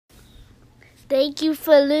Thank you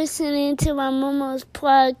for listening to my mama's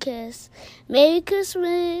podcast. Merry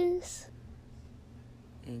Christmas.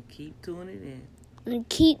 And keep tuning in. And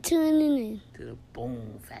keep tuning in. To the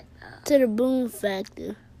Boom Factor. To the Boom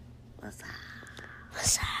Factor. What's up?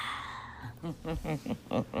 What's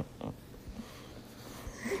up?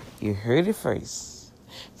 You heard it first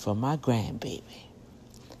from my grandbaby.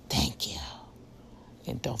 Thank you.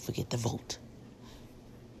 And don't forget to vote.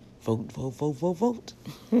 Vote, vote, vote, vote, vote.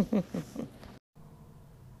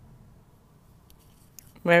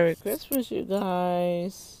 Merry Christmas, you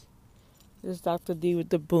guys. This is Dr. D with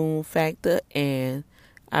the Boom Factor, and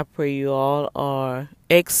I pray you all are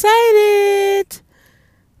excited.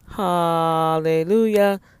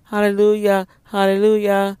 Hallelujah, hallelujah,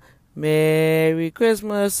 hallelujah. Merry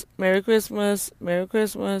Christmas, Merry Christmas, Merry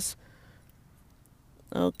Christmas.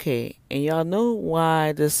 Okay, and y'all know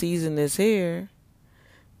why the season is here.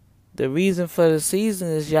 The reason for the season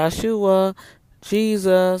is Yeshua,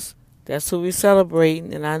 Jesus. That's who we're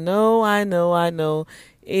celebrating. And I know.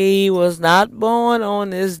 He was not born on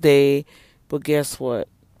this day. But guess what?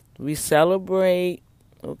 We celebrate.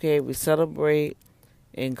 Okay, we celebrate.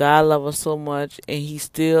 And God loves us so much. And He's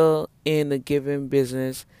still in the giving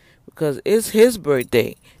business. Because it's His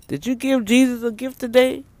birthday. Did you give Jesus a gift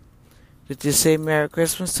today? Did you say Merry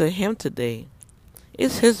Christmas to Him today?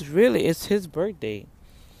 It's His birthday.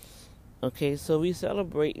 Okay, so we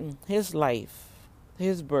celebrating His life.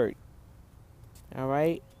 His birth. All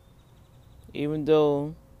right, even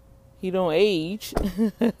though He don't age,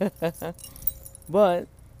 but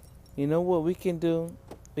you know what we can do?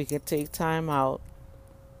 We can take time out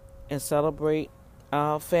and celebrate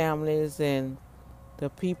our families and the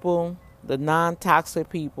people, the non-toxic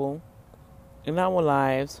people in our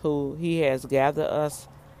lives who He has gathered us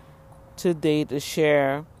today to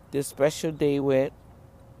share this special day with.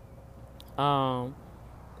 Don't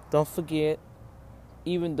forget,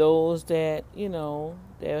 even those that,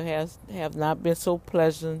 that have not been so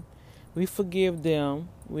pleasant, we forgive them.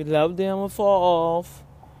 We love them afar off,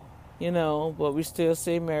 but we still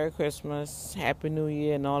say Merry Christmas, Happy New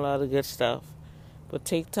Year, and all other good stuff. But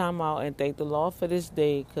take time out and thank the Lord for this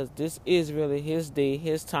day, because this is really His day,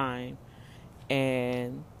 His time.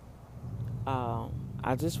 And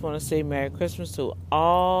I just want to say Merry Christmas to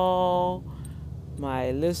all my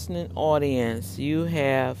listening audience. You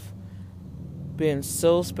have been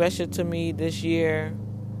so special to me this year,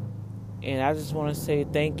 and I just want to say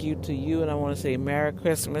thank you to you, and I want to say Merry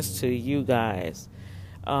Christmas to you guys.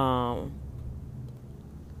 I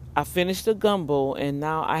finished the gumbo, and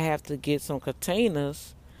now I have to get some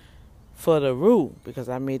containers for the roux, because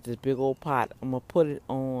I made this big old pot. I'm gonna put it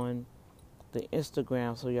on the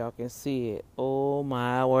Instagram so y'all can see it. Oh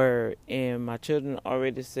my word. And my children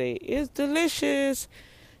already say it's delicious,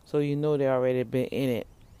 so they already been in it.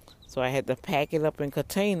 So I had to pack it up in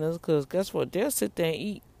containers, because guess what? They'll sit there and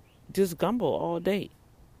eat this gumbo all day.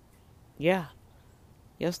 Yeah.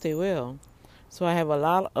 Yes, they will. So I have a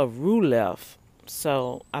lot of roux left.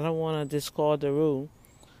 So I don't want to discard the roux.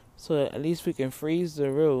 So at least we can freeze the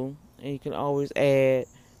roux. And you can always add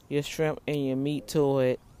your shrimp and your meat to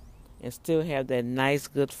it. And still have that nice,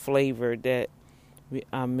 good flavor that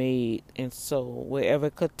I made. And so wherever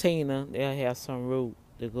container, they'll have some roux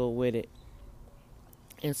to go with it.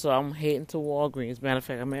 And so I'm heading to Walgreens. Matter of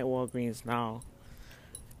fact, I'm at Walgreens now.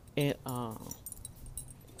 And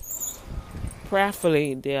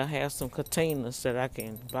prayerfully, they'll have some containers that I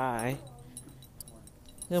can buy.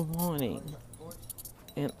 Good morning.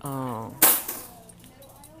 And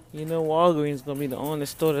Walgreens is going to be the only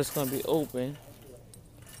store that's going to be open.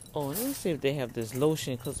 Oh, let me see if they have this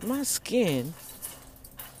lotion. Because my skin,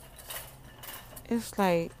 it's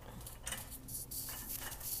like,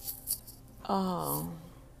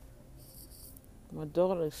 my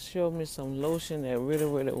daughter showed me some lotion that really,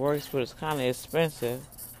 really works, but it's kind of expensive.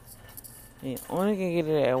 And you only can get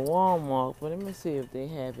it at Walmart, but let me see if they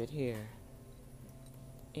have it here.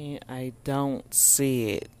 And I don't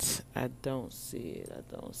see it.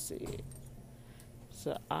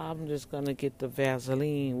 So I'm just going to get the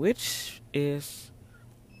Vaseline,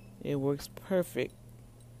 it works perfect.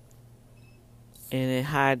 And it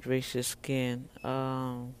hydrates your skin.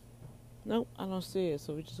 Nope, I don't see it.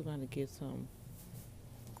 So we're just going to get some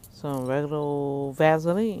regular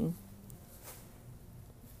Vaseline.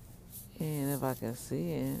 And if I can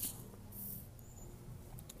see it.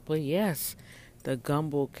 But yes, the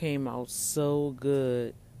gumbo came out so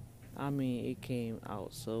good. I mean, it came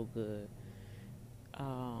out so good.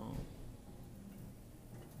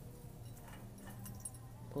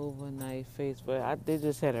 Overnight face, but they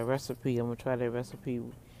just had a recipe. I'm going to try that recipe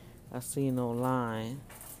I seen online.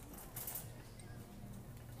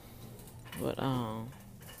 But I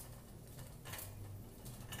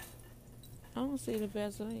don't see the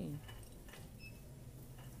Vaseline.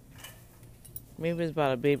 Maybe it's about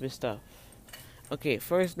the baby stuff. Okay,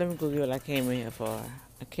 first let me go get what I came in here for.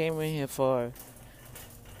 I came in here for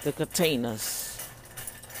the containers.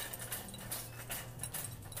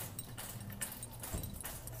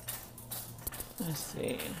 Let's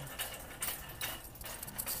see.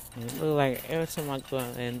 It look like every time I go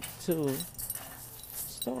into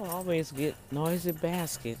store, I always get noisy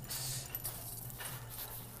baskets.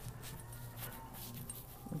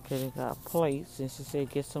 Okay, they got plates, and she said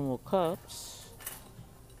get some more cups.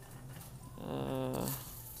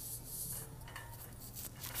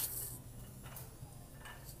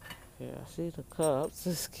 Yeah, I see the cups.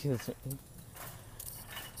 Excuse me.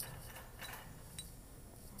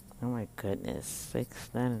 Oh my goodness,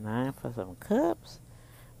 $6.99 for some cups.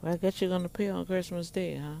 Well, I guess you're gonna pay on Christmas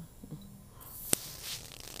Day, huh?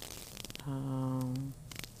 I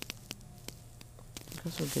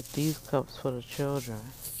guess we'll get these cups for the children.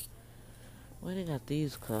 Where they got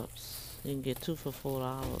these cups? You can get 2 for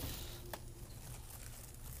 $4.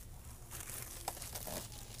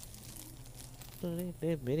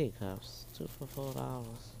 They're bitty cups. 2 for $4.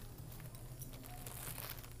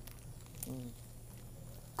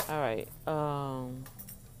 Alright, I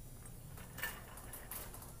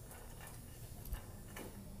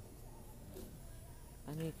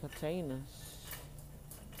need containers.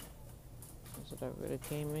 That's what I really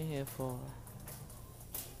came in here for.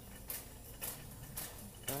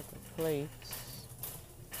 Got the plates.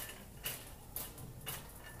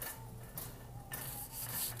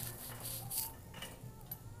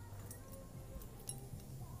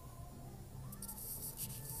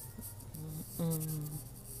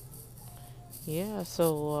 Yeah,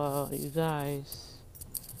 so you guys,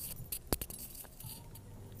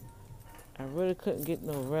 I really couldn't get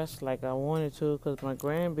no rest like I wanted to because my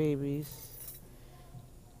grandbabies,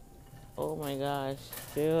 oh my gosh,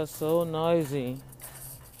 they are so noisy.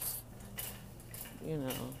 You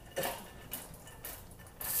know,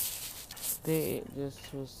 they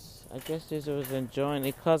just was, I guess they was enjoying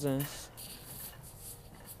their cousins.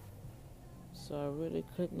 So I really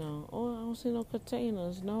couldn't. Oh, I don't see no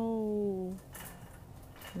containers. No.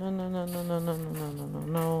 No.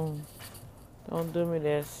 Don't do me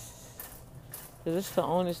this. Cause this is the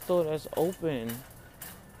only store that's open.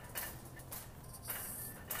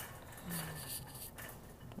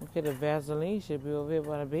 Okay, the Vaseline should be over here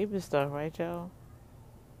by the baby stuff, right, y'all?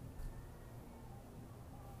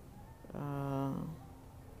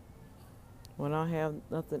 When I have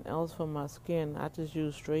nothing else for my skin, I just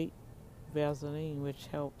use straight Vaseline, which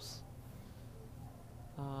helps.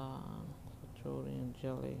 Petroleum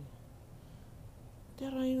jelly. They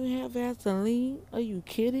don't even have Vaseline? Are you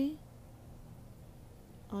kidding?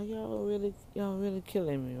 Oh, y'all really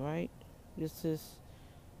killing me, right? This is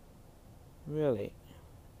really.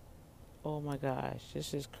 Oh my gosh,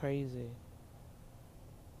 this is crazy.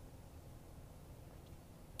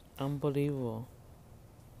 Unbelievable.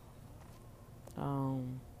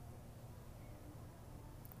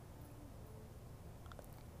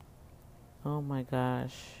 Oh my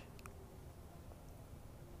gosh.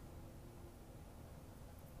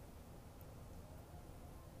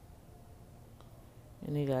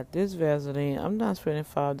 And they got this Vaseline. I'm not spending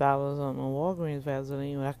 $5 on a Walgreens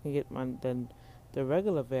Vaseline when I can get the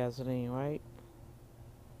regular Vaseline, right?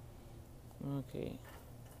 Okay.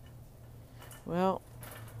 Well,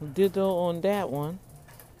 ditto on that one.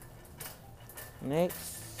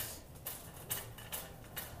 Next.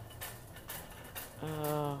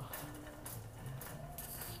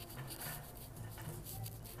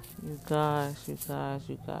 You guys,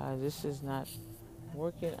 this is not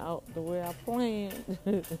working out the way I planned.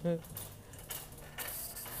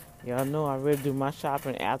 Y'all know I really do my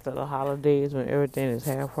shopping after the holidays when everything is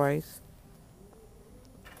half price.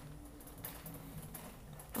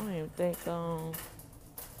 I don't even think,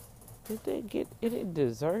 did they get any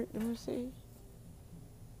dessert? Let me see.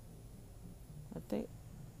 I'm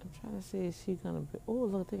trying to see if she's gonna be, oh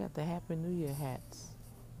look, they got the Happy New Year hats.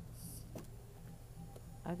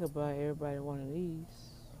 I could buy everybody one of these.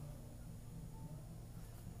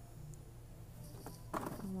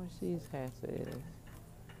 How much these hats is?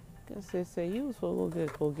 Guess they say you was supposed to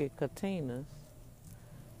go get containers.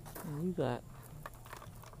 And you got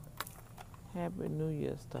Happy New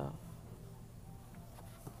Year stuff.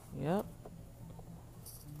 Yep.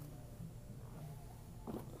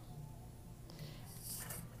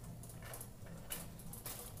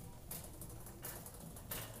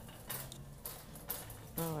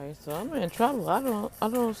 Alright, so I'm in trouble. I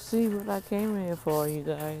don't see what I came here for, you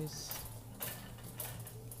guys.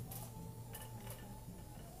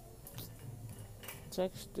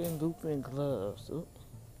 Texting looping gloves. Oop.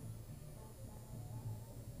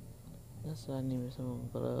 That's what I need, some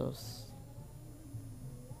gloves.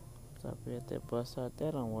 Stop here at that bus out.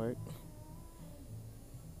 That don't work.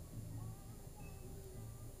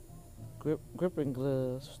 Gripping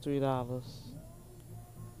gloves, $3.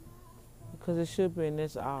 Because it should be in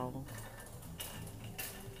this aisle.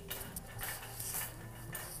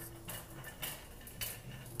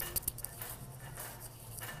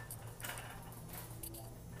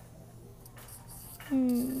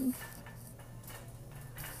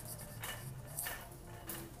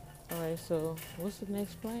 Alright, so what's the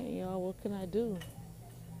next plan, y'all? What can I do?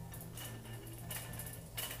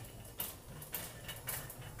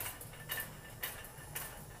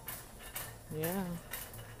 Yeah.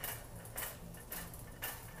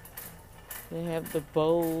 They have the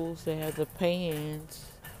bowls, they have the pans.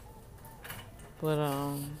 But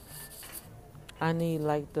I need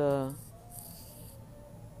like the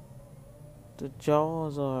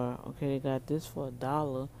jars are okay, they got this for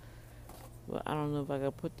 $1. But I don't know if I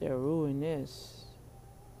can put their roux in this.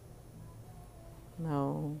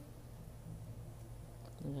 No.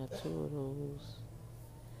 I got 2 of those.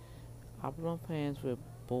 Oblong pans with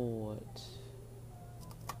boards.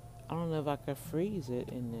 I don't know if I can freeze it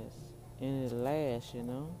in this. And it lasts, you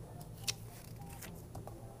know.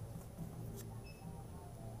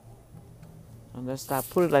 Unless I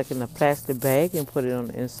put it like in a plastic bag and put it on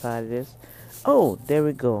the inside of this. Oh, there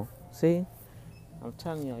we go. See? I'm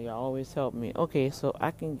telling y'all always help me. Okay, so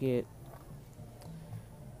I can get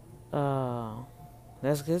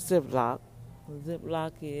let's get Ziploc.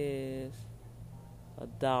 Ziploc is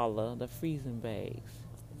 $1. The freezing bags,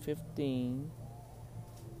 15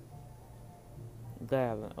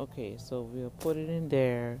 gallon. Okay, so we'll put it in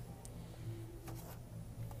there.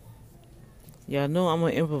 Y'all know I'm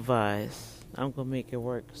gonna improvise. I'm gonna make it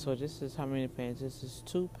work. So this is how many pans? This is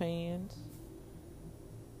 2 pans.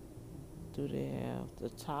 Do they have the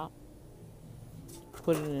top?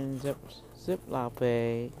 Put it in a Ziploc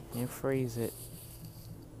bag and freeze it.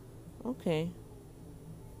 Okay,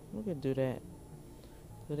 we can do that.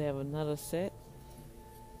 Do they have another set?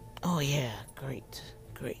 Oh yeah, great.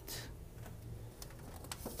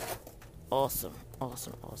 Awesome. Alright,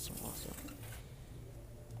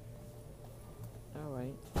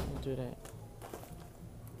 we'll do that.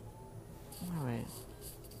 Alright.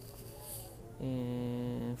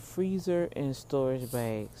 And freezer and storage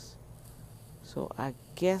bags. So I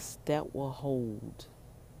guess that will hold.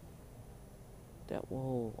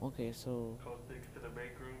 Okay, so Cosmetics to the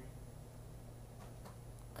break room.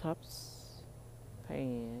 Cups,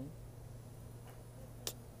 pan,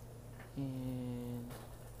 and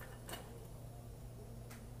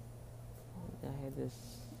I had this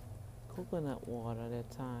coconut water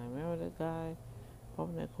that time. Remember that guy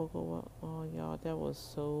pumping that coconut water? Oh, y'all, that was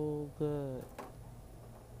so good.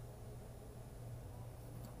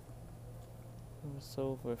 It was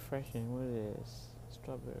so refreshing. What it is?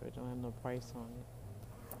 Strawberry. Don't have no price on it.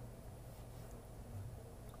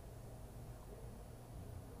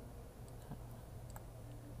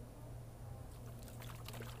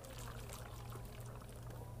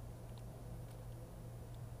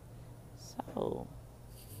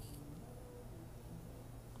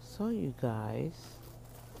 So you guys,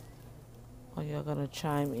 are y'all gonna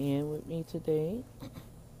chime in with me today?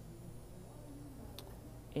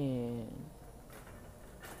 And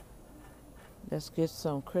let's get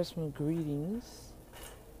some Christmas greetings.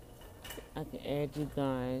 I can add you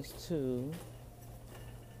guys to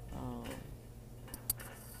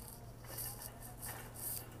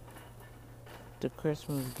the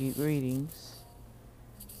Christmas greetings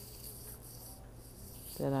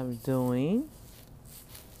that I'm doing.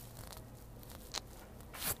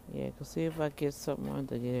 Yeah, cause see if I get something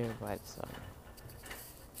to get everybody something.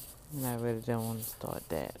 And I really don't want to start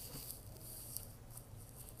that.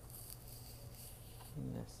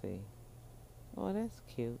 Let's see. Oh, that's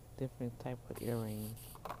cute. Different type of earring.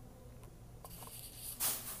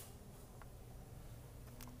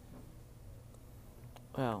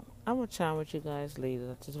 Well, I'm going to chime with you guys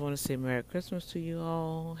later. I just want to say Merry Christmas to you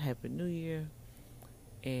all. Happy New Year.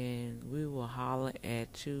 And we will holler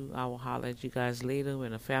at you. I will holler at you guys later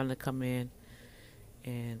when the family come in.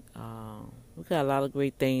 And we got a lot of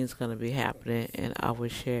great things going to be happening. And I will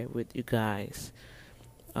share it with you guys.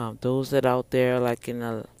 Those that out there, like in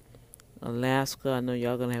Alaska, I know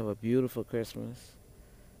y'all going to have a beautiful Christmas.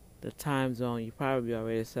 The time zone, you probably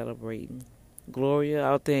already celebrating. Gloria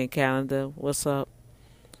out there in Canada, what's up?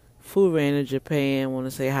 Food Rain in Japan, want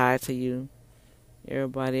to say hi to you.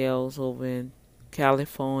 Everybody else over in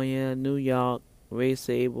California, New York, Ray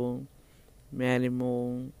Sable, Maddie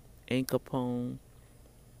Moon, Ann Capone,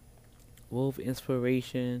 Wolf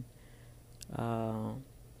Inspiration,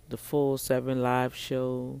 the Full 7 Live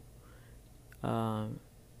Show,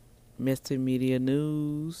 Mr. Media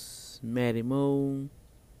News, Maddie Moon,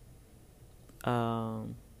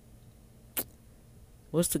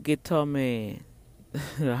 what's the guitar man?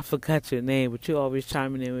 I forgot your name, but you always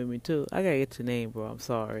chiming in with me too. I gotta get your name, bro. I'm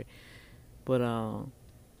sorry, but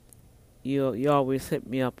you always hit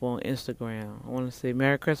me up on Instagram. I want to say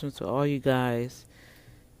Merry Christmas to all you guys,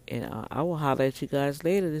 and I will holler at you guys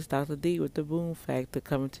later. This is Dr. D with the Boom Factor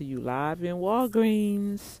coming to you live in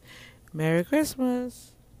Walgreens. Merry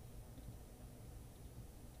Christmas.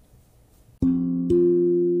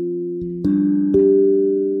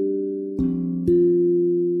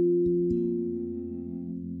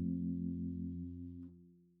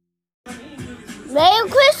 Merry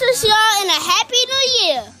Christmas, y'all, and a Happy New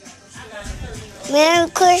Year. Merry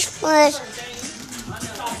Christmas.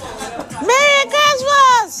 Merry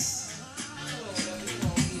Christmas.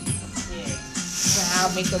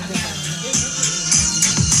 I'll make a difference.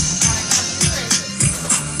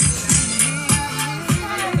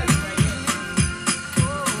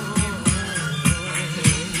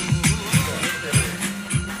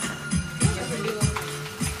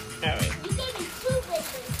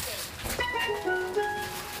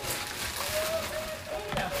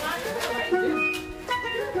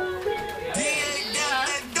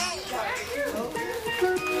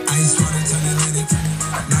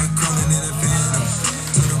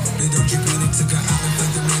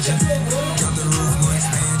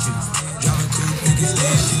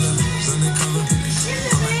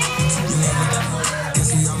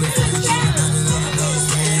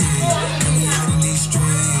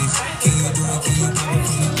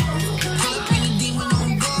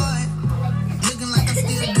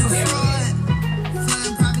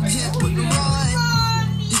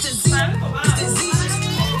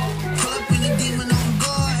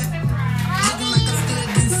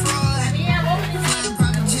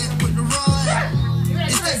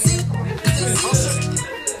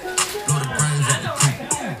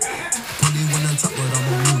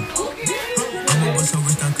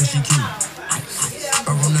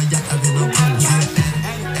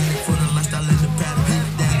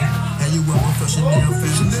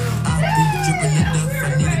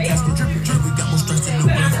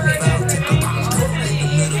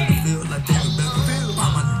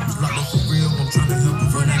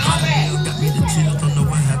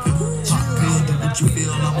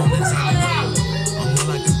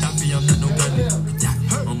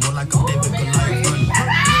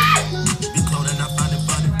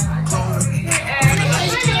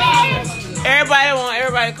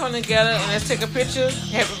 Everybody come together and let's take a picture.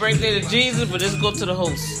 Happy birthday to Jesus, but let's go to the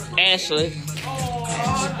host, Ashley. Oh,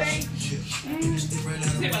 thank you.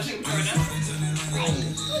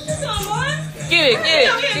 Get it.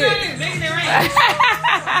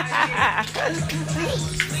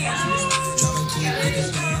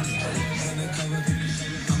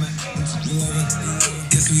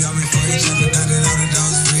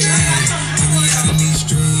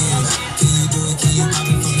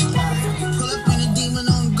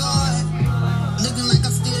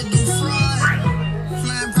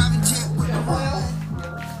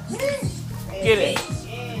 Get it.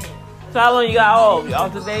 So how long you got off? You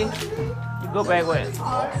off today? You go back when?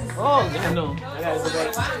 Oh, I know. I gotta go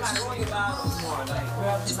back. I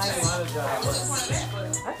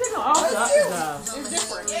think I'm off the other job. It's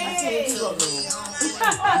different. I can't keep up with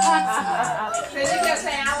They kept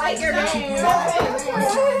saying, I like your name.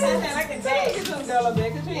 I can take you to the girl a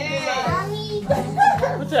bit.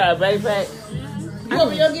 What's your backpack? You want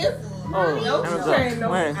me your gift? Oh,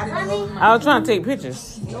 I was trying to take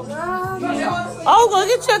pictures. Oh, go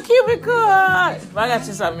get your cubic card. But I got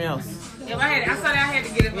you something else. Yeah, I saw that I had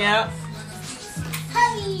to get it. Yeah.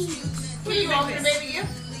 What you want for the baby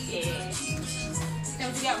gift? Yeah.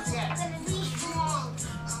 What you got?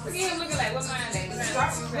 Look at him looking like, what kind of thing?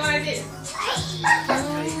 Go like this.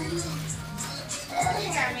 What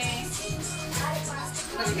you got, man?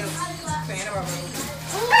 Look at him. Saying it right.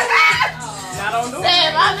 I don't know.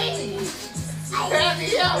 Say, mommy.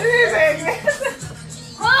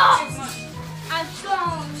 I'm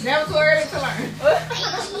strong. Never too early to learn. Look at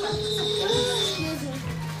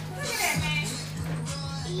that, man.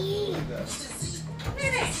 Look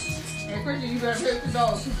at that. And Christian, you better pet the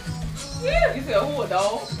dog. Yeah. You said who a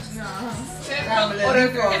dog?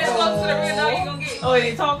 Oh,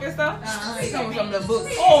 they talk and stuff? He told me some of the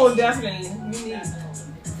books. Oh, definitely.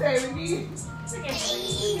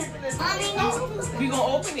 We gonna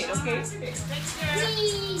open it, okay?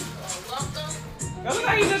 Please. Look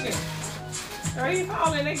how you looking. Are you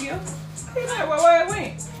calling that gift? He's like, where it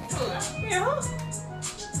went? Yeah.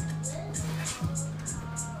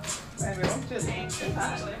 Baby, I'm chilling. It's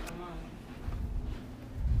hot.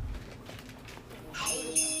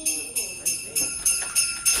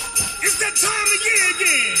 It's that time of year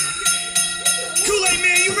again. Kool-Aid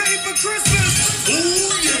Man, you ready for Christmas? Ooh,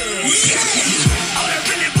 yeah. Yeah. All I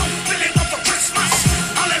really want for Christmas.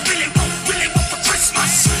 All I really want for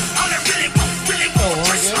Christmas. All I really want for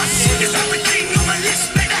Christmas is everything on my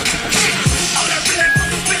list, baby. All I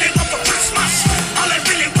really want for Christmas. All I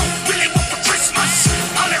really want for Christmas.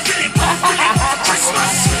 All I really want for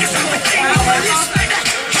Christmas is everything on my list, baby.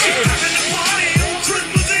 Having a party on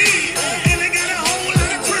Christmas Eve, and they got a whole lot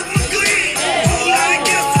of Christmas glee. Whole lot of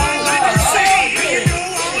gifts I like to see. You know,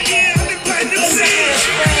 all year I've been planting to see.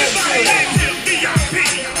 Everybody lives here, VIP.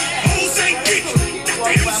 Who's ain't geek, that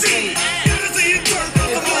they don't see. Gotta see it work on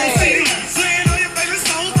the whole CD. Playing all your favorite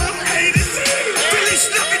songs from A to Z. Really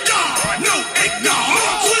snuffy dog, no eggnog,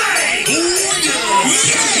 Kool-Aid. Ooh,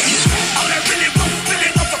 yeah. All I really want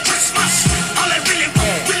for Christmas. All I really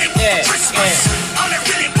want for Christmas. All I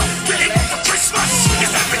really want for Christmas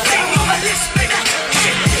is everything on my list, baby.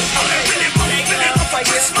 All I really want for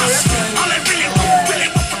Christmas. All I really want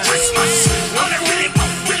for Christmas. All I really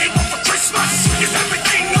want for Christmas is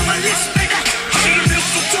everything on my list, baby.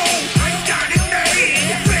 Mistletoe, got it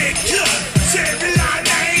made. Red cup, cherry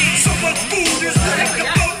limeade. So much food is like a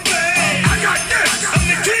buffet. I got this, I'm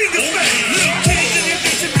the king of Spain. Little king and your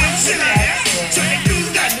bitch have been silly. Trying to do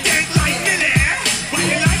that dance like Millie. Why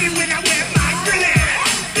you like it when I wear my grilly?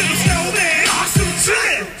 Little snowman, awesome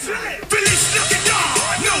chillin'. Really snuffy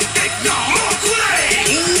dog, no eggnog, more Kool-Aid.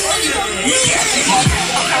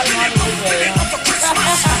 All I really want for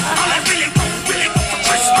Christmas. All I really want for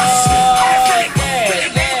Christmas. All I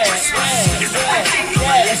really want for Christmas is everything on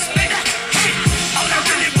my list, baby. All I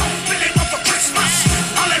really want for Christmas.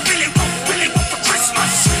 All I really want for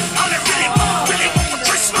Christmas. All I really want for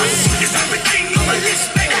Christmas is everything on my list,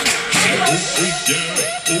 baby. Oh, oh, yeah.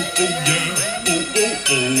 Oh, oh, yeah. Oh, oh,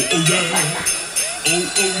 oh, oh, yeah. Oh,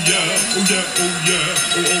 oh, yeah. Oh, yeah. Oh, yeah.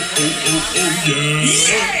 Oh, oh, oh, oh, oh, yeah.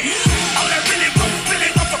 Yeah. All I really want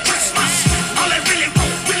for Christmas. All I really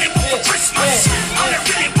want for Christmas. All I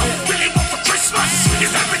really want for Christmas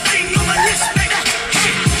is everything on my list, baby.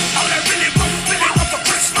 All I really want for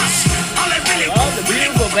Christmas. All I really want for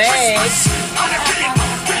Christmas. All I really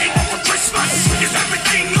want for Christmas is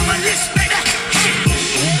everything on my list, baby.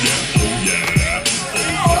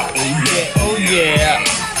 Oh yeah.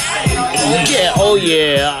 Oh yeah. Oh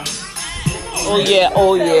yeah. Oh yeah.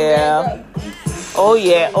 Oh yeah. Oh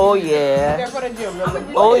yeah. Oh yeah.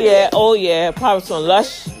 Oh yeah. Oh yeah. Probably some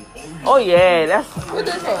Lush. Oh yeah.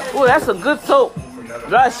 That's a good soap.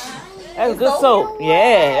 Lush. That's good soap.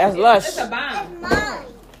 Yeah, that's Lush. It's a bomb.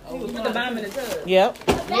 You put the bomb in the tub. Yep.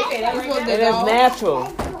 And it's natural.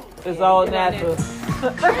 It's all natural.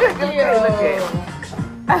 Look at.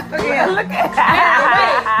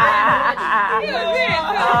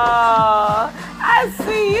 Oh, I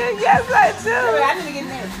see you. Yes, I do. I need to get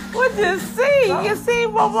married. What you see? You see,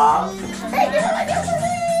 Mama?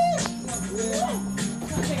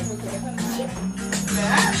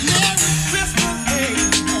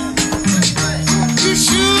 You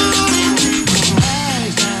should.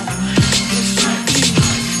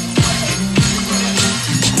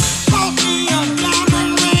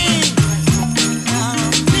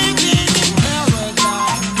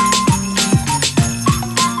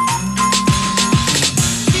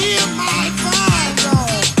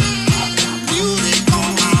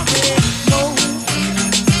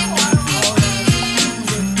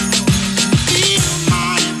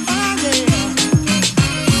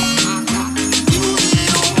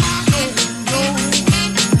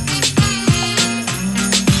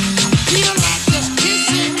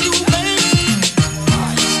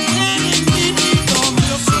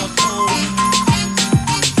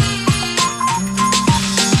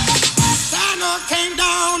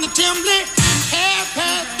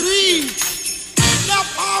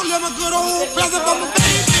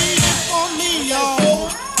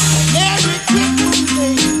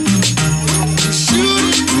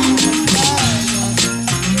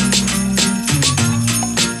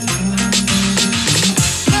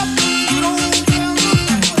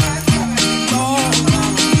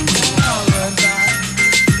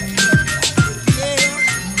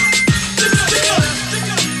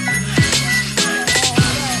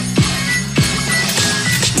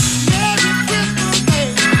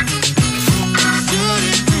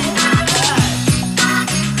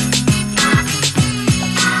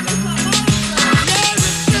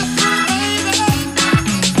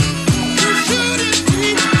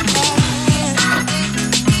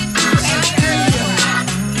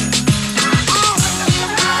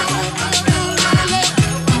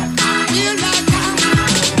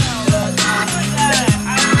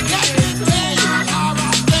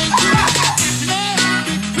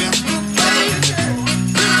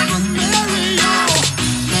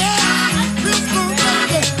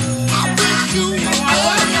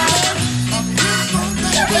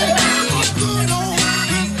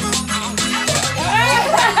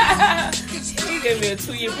 gave me a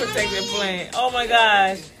 2-year protective plan. Oh my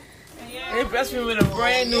gosh. They blessed me with a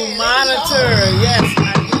brand new monitor. Yes,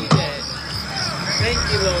 I need that. Thank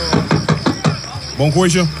you, Lord.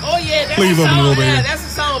 Bonquisha, Oh yeah, that's please a open song. the door, baby. Yeah, that's a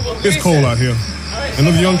song. Bonquisha. It's cold out here. And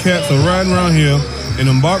those young cats are riding around here in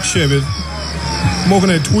them box Chevys, smoking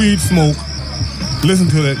that tweed smoke, listen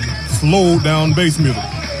to that slow down bass music.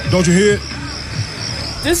 Don't you hear it?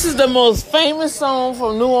 This is the most famous song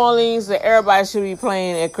from New Orleans that everybody should be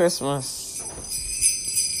playing at Christmas.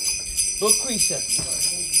 Bonquisha.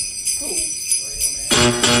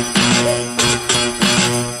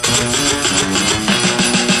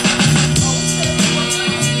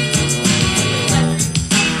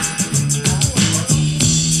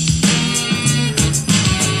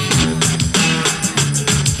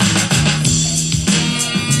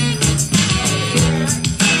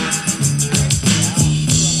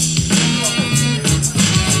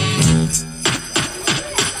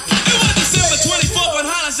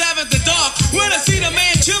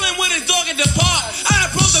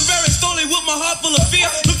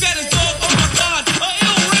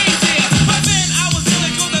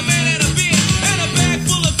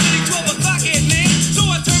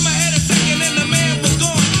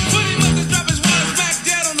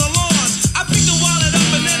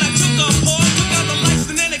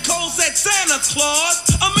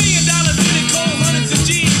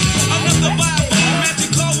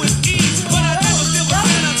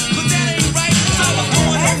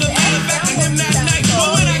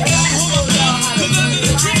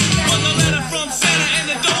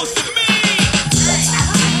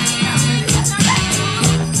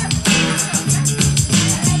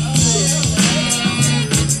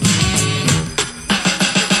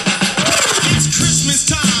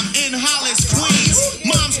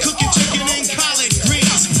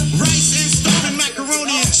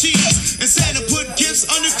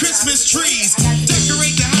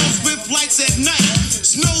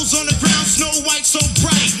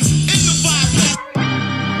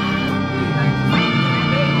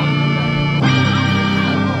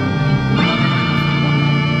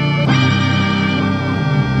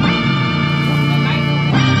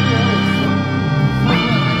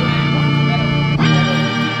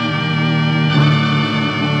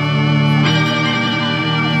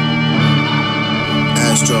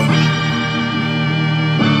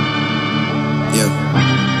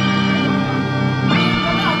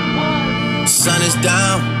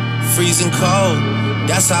 Freezing cold,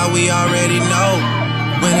 that's how we already know.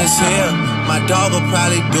 When it's here, my dog will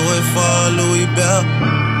probably do it for Louis Bell.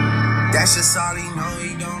 That's just all he know,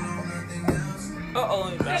 he don't know nothing else.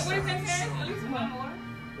 What is that? At least one more.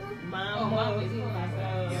 Mama.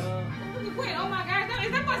 Wait, oh my God,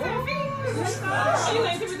 is that my 7 feet? Oh, you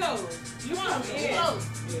ain't tippy toes. You want them in.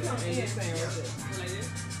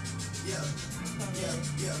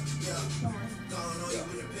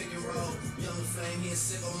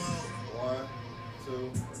 One, two,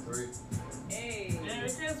 three. Hey, Merry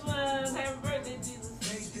Christmas. Happy birthday, Jesus.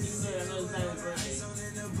 You know it's not his birthday.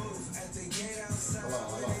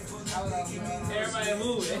 Hold on. Everybody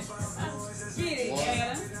moving. Get it, One,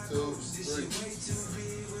 yeah. 2, 3.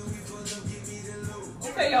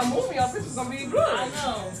 Okay, y'all moving. Y'all picture's gonna be good. I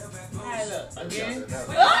know. Hey, look. Again.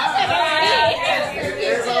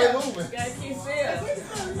 Everybody moving. Gotta keep still.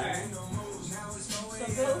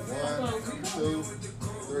 1, 2,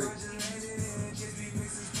 3.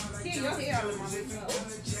 Your hair all in my face.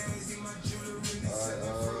 Alright,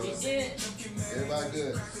 everybody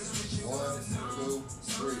good. 1, 2,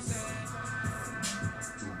 3.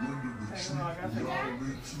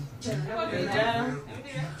 Thank you.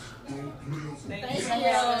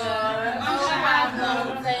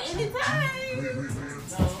 Anytime.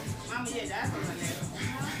 Mama, yeah, that's what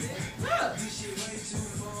Look.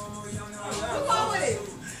 What's wrong with it?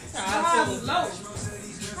 High low.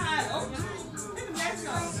 High open. Look at the mask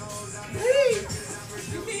on. Please.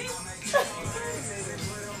 You see?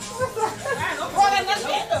 Oh, that's not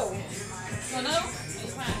bad though. No?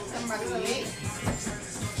 It's fine. Somebody will eat.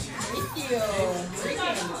 Thank you.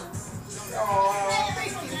 Oh,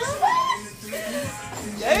 thank you.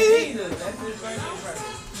 Jesus, that's his birthday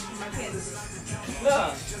present.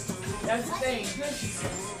 Look, that's the thing. Christmas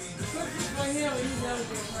for him, he never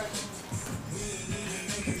get present.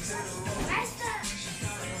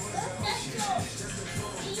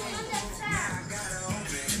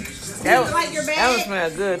 That was smell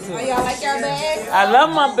good too. Oh, y'all like your bag? I love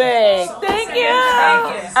my bag. Thank you.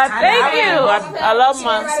 Thank you. I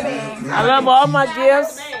love all my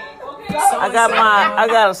gifts. I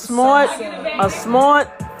got a smart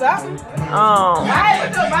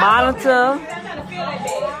monitor,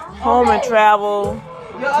 home and travel,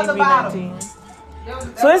 TV 19.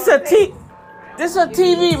 So it's this a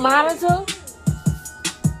TV monitor?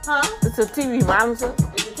 Huh? It's a TV monitor?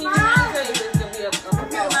 It's a TV monitor. It's gonna be a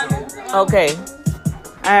computer monitor. Okay.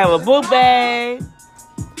 I have a book bag.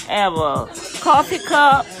 I have a coffee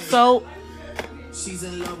cup, soap. She's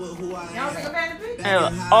in love with who I Y'all am. take a fan of it? I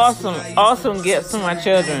have an awesome gifts for my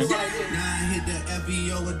children. Now I hit the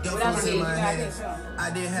FBO with doubles in my hands.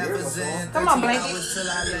 I did half a zen. Come on, 13 Blanket. hours till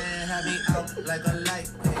I land. Had me out like a light.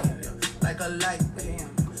 Like a light.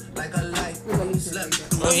 Like a light. Slept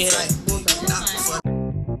through Oh, a yeah. sight. Not for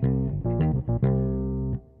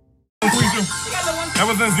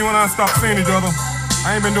Ever since you and I stopped seeing each other,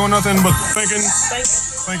 I ain't been doing nothing but thinking.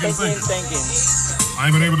 Thinking. I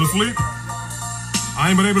ain't been able to sleep. I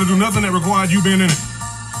ain't been able to do nothing that required you being in it.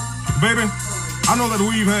 Baby, I know that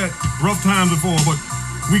we've had rough times before, but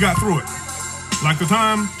we got through it. Like the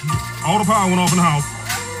time all the power went off in the house,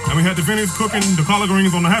 and we had to finish cooking the collard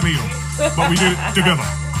greens on the Happy Meal, but we did it together.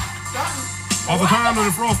 All the time that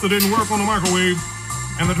the froster didn't work on the microwave,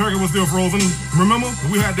 and the turkey was still frozen, remember,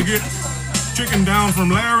 we had to get chicken down from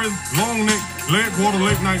Larry's Long Neck Leg Quarter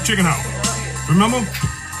Late Night Chicken House. Remember?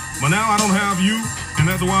 But now I don't have you, and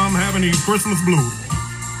that's why I'm having these Christmas blues.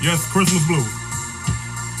 Yes, Christmas blues.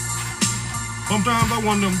 Sometimes I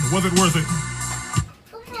wonder, was it worth it?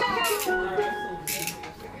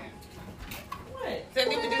 Said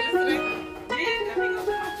we would do this today?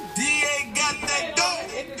 DA got that dope.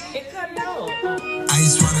 It cut it off.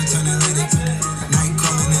 Ice water turning lady. Night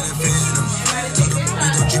calling in a phantom. Told her we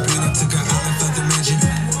gon' keep it. Took her island, felt the mansion.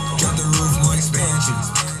 Drop the roof, more expansion.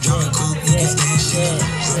 Drop the coupe, you can stand shit.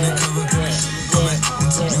 Undercover, go back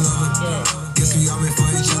into the lover. Guess we all meant for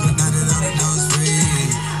each other. Now that all the doors free,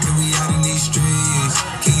 and we out in these streets.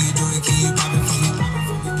 Can you do it? Can you pop it for me?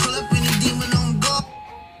 Pull up in a demon on go.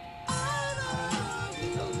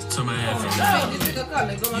 To my head from Hey, this is the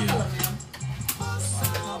color. Go my color now.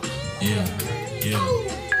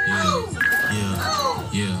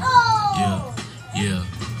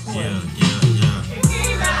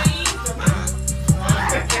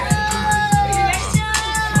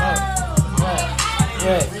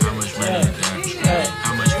 How much money you got?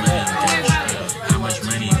 How much money you got? How much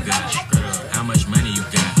money you got? How much money you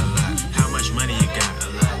got? A lot. How much money you got? A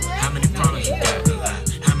lot. How many problems you got? A lot.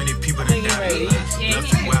 How many people that died? A lot.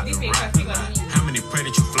 Left you out the rock? A lot. How many pray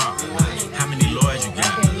that you flop? A lot. How many lawyers you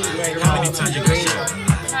got? A lot. How many times you got shot? A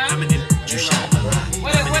lot. How many you shot? A lot.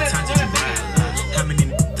 How many times did you ride? A lot. How many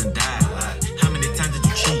done died? A lot. How many times did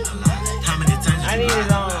you cheat? A lot. How many times did you lie? A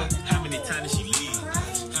lot. How many times did she leave?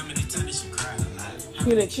 How many times did she cry? A lot.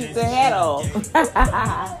 You done keep the hat off.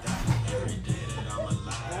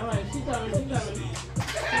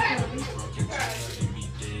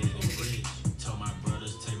 Told my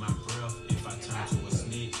brothers take my breath if I turn to a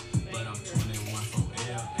snake. But I'm 21 from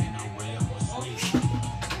L, ain't no way I'm a switch.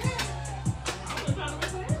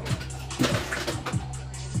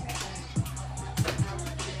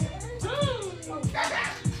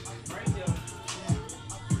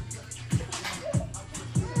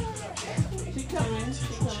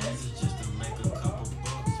 Just to make a couple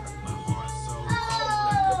bucks. My heart so cold,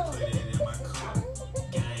 I could put it in my cup.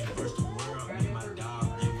 Gang versus the world, me and my dog,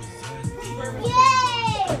 it was us.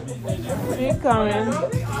 She coming. My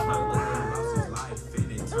lost his life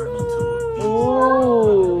and it turned me to a beast.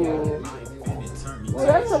 Ooh. Life and it turned me Well,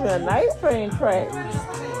 that's gonna be a nice train track. to a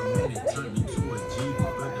storm and it turned me to a G.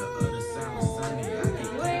 But the other side was sunny. I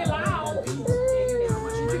could play on beats. How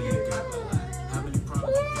much money you got? A lot. How many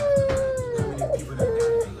problems you got? A lot. How many people that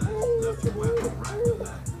died? A lot. Left you out the rock? A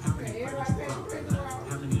lot. How many brothers you got? A lot.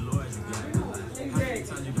 How many lawyers you got? A lot. How many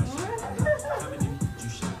times you got shot? A lot. How many you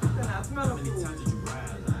shot? A lot. How many times did you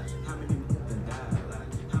ride? A lot. How many done died? A lot.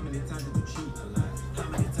 How many times did you cheat? A lot. How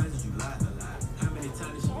many times did you lie? A lot. How many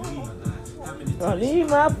times did she leave? A lot. How many Don't times leave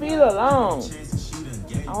my feet alone. chances she done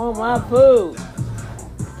gave? I want my food.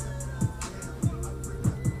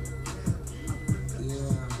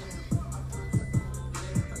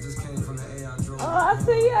 Oh, I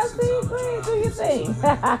see you. Go ahead, do your thing.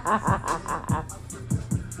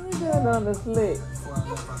 You doing on the slick.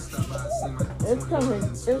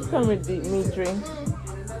 It's coming, Dimitri.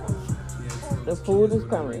 The food is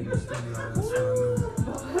coming.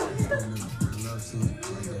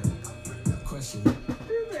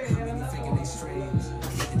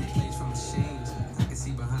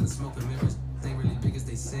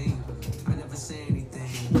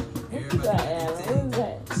 What you got, Adam? What is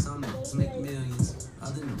that? Some niggas make millions,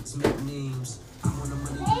 other niggas make memes. I'm on the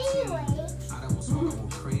money routine. I don't want smoke, I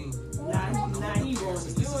want cream. I don't want no other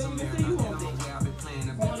forces. This is America, and I'm aware I've been playing.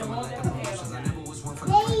 I've been feeling like emotions. I never was one for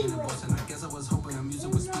the bragging and boasting. I guess I was hoping the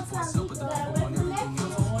music would speak for itself, but the people want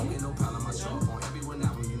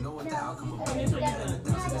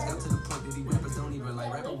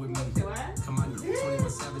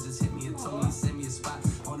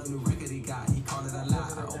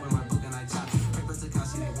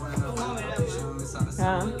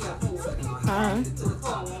Huh? Huh?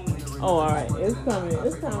 Oh, all right. It's coming.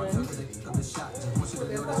 It's coming.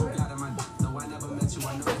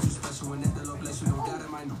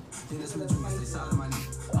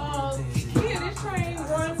 Yeah, this train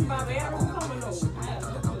runs by Adam coming over.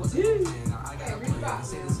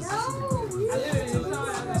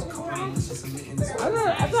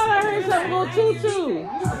 I thought I heard something go choo-choo.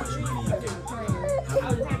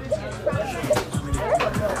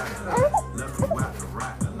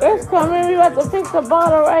 It's coming. We about to fix the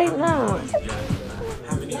bottle right now.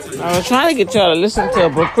 I was trying to get y'all to listen to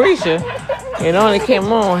Lucretia. It only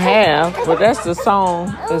came on half, but that's the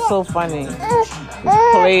song. It's so funny. It's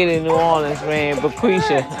played in New Orleans, man.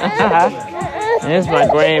 Lucretia. And it's my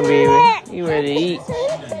grandbaby. You ready to eat?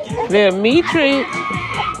 Little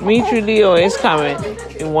Mitri Leo is coming.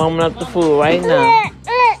 He's warming up the food right now.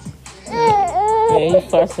 Yeah, he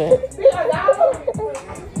fussing.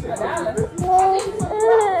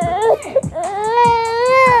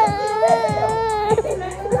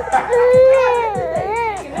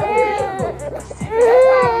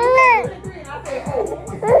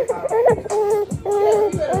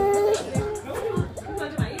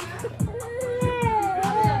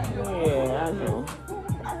 Yeah, I know.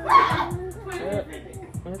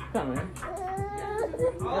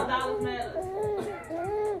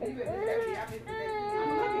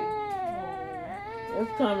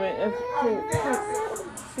 It's coming. It's coming.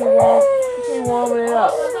 She warming it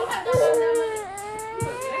up.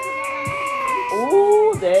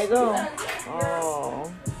 Ooh, there you go. Oh.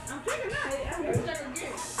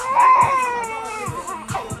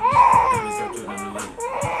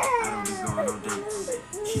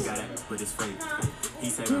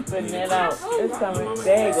 Keeping it out. It's coming.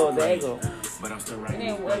 There you go. There you go. But I'm still right. And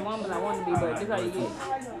then what woman I want to be, but this how you get.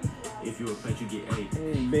 If you a pet, you get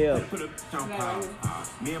 8. Bill. Put a on pause.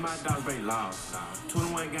 Me and my dog break laws.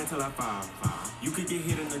 21 gang till I fall. You could get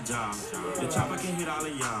hit in the jaw. The chopper can hit all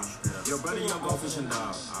of y'all. Your brother, your go fishing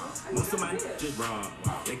dog. Most of my just raw.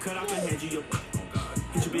 They cut off the head, you hit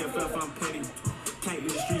you be a fell I'm petty. Can't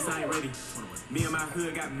leave the streets, I ain't ready. Me and my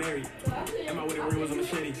hood got married. And my wedding ring was a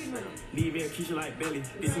machete. Need me a Keisha like Belly.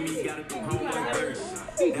 This and me got a homeboy buried.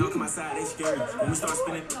 They don't come outside, they scary. When we start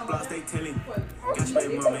spinning blocks, they telling. Got your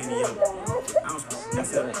baby mama in the yellow.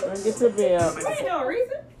 That's it. Get the bill. Ain't no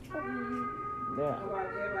reason. Yeah.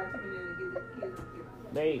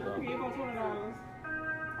 There you go. I'll give him $20.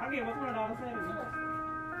 I'll give him $20 Saturday.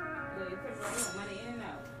 Money in and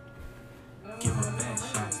out. Give a bad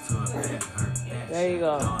shot to a bad hurt. There you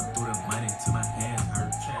go. Going through the money to my hand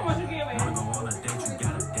hurt. How much you give me? Wanna go on a date, you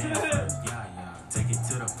gotta dance first. Yeah. Take it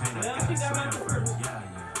to the paint, I gotta slam first. Yeah.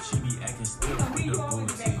 She be acting still with the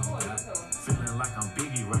booty. Feeling like I'm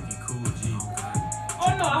Biggie, rocking Cool G.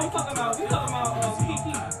 Oh no, I'm talking about Kiki.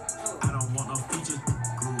 I don't want no features,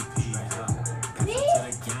 groupie. Got to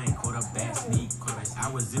the gang, quarterback sneak.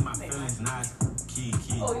 I was in my feelings, not key.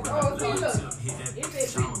 Hit that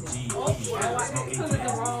Sean G. Smoking gas, I be up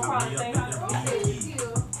in the BP.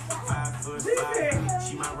 5'5",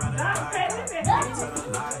 she might ride a bike. To the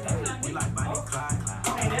light, we like Bonnie Clyde.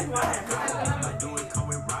 I do it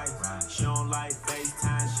coming right. She don't like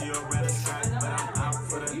FaceTime, she'll rather Skype. But I'm out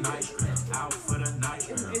for the night, out for the night,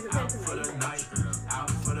 out for the night, out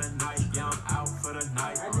for the night. Yeah, I'm out for the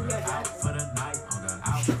night, out for the night,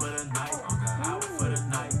 out for the night, out for the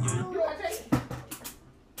night. Yeah.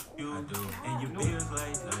 You do, and your bills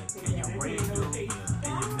late, and your rent due,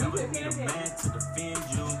 and you never need a man to defend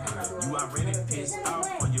you. You already pissed off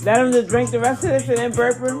when you Let him just drink the rest of this and then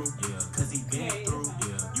burp him. Yeah, cause he been through,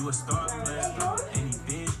 you a star player, and he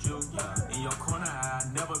benched you. In your corner, I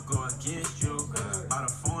never go against you. By the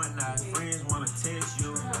foreign nights, friends wanna test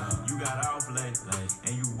you. You got off late,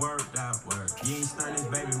 and you worked out. You ain't stunned his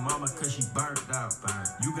baby mama cause she burnt out.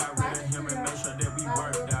 You got rid of him and made sure that we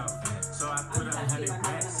worked out. So I put 100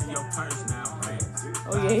 racks in your purse now.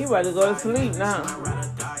 Oh yeah, he about to go to sleep now.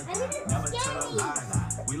 Never tell a lie.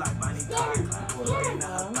 We like money, like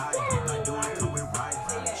doing to it right.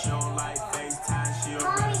 She don't like FaceTime, she don't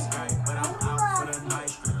really Skype. But I'm out for the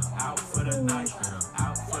night, out for the night,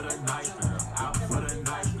 out for the night, out for the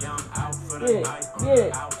night. Yeah, I'm out for the night, out for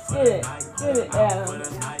the night, get it, Adam.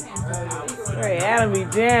 Hey, Adam be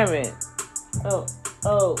jamming. Oh.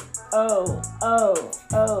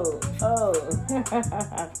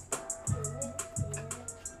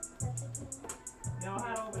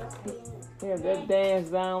 Yeah, that dance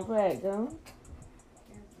down pack, huh?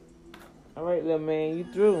 All right, little man, you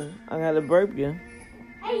through. I gotta burp you.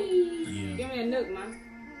 Hey, give me a nook, man.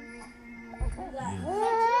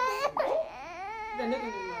 The nook in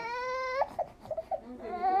the mouth.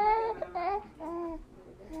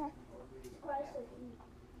 Christ of Eve.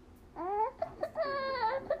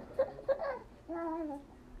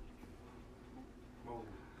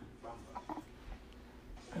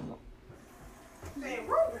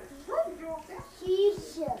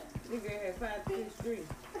 Keisha. Nigga had 5 to 6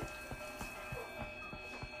 streets.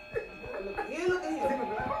 Look at here, look at here.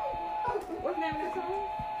 What's the name of that song?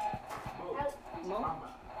 Mo?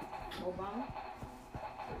 Obama?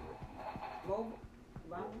 Mo?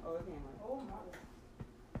 Obama? Oh, it's him. Oh, my.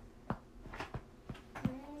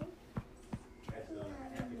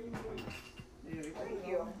 Thank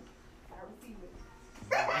you. I receive it.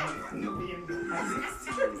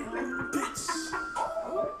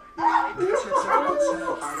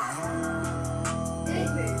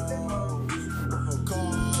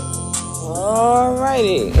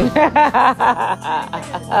 Alrighty.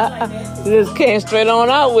 Just came straight on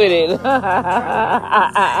out with it.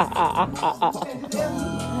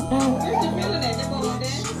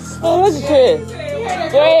 Oh, look at Chris.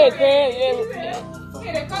 Go ahead, Chris.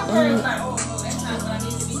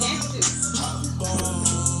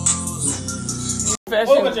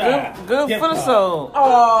 Good for the soul.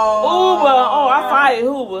 Oh. Uber. Oh, I fired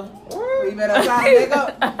Uber. You better sign back up.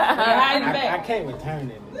 I can't return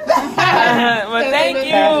it. Well, thank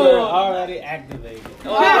you. Password already activated.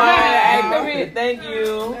 Activate. Thank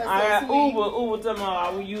you. I got Uber tomorrow. I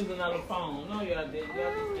will use another phone. No, y'all did.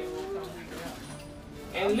 Y'all just gave me something else.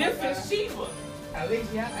 And Lyft is cheaper. At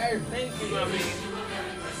least y'all earned. Thank you, my baby.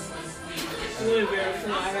 Soon, very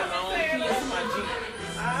soon, I have my own keys to my Jeep.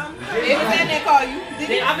 Every time they call you,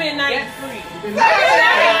 I've been nice free. You've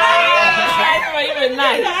been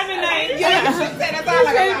nice. I've been nice. You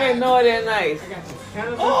You've been naughty and nice.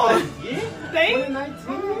 Oh, Thank you.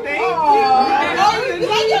 2019. Thank Oh, you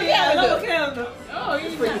like your calendar. Oh, you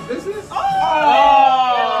For your business? Oh.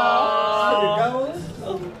 For your goals?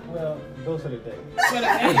 Well, those are the days.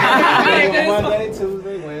 Monday, Monday,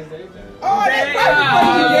 Tuesday, Wednesday, Thursday. Oh, that's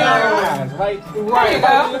Right. Right.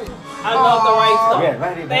 I love the right stuff. Yeah,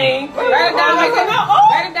 write it down. Thank you. Write it down, make it Oh.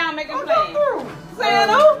 Write it down, make it plain.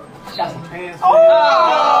 Santa. Got some pants.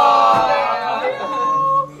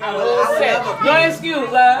 No excuse,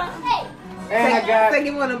 love. And I got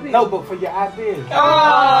Take one of notebook for your ideas. Oh,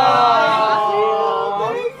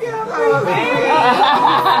 thank you.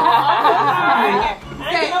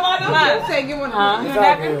 Say, give one of them. It's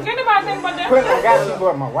all good. Get nobody think about that. Quick, I got you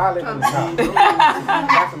for my wallet and the car.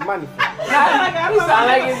 Got some money for it. You sound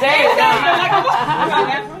like your dad.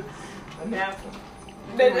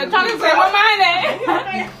 Talking say what mine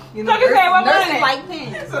is. Talking say what mine is. Like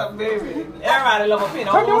pins. What's up, baby? Everybody love a pin. I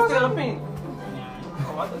want to steal a pin.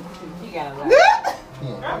 You got a lot.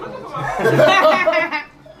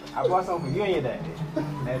 I bought something for you and your daddy.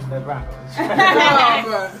 That's the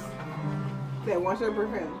Broncos. Say one shirt per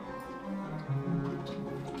family.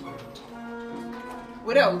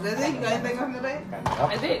 What else? That's it? You got anything else in the bag?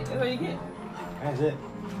 That's it. That's all you get. That's it.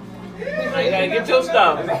 You gotta get your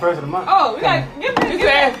stuff. That's the first of the month. Oh, we gotta get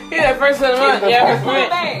that. He that first of the month. Yeah, it's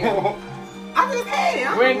rent. I just had it.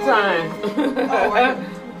 Rent time.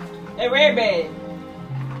 A red bag.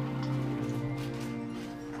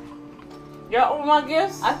 Y'all own my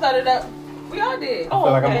gifts? I started up. We all did. Oh,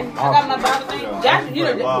 like okay. I got my Bible thing. Jackson, you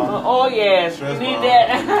know. Oh, yes. You need that.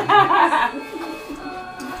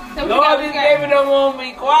 So Lord, this baby don't want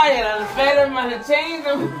me quiet. I done fed him, I done changed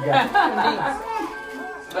him.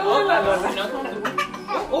 Oh,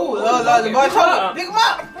 Lord, the boy told me, pick him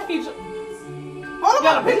up. Hold on,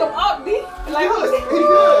 gotta pick him up, D. Like, He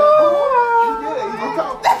good.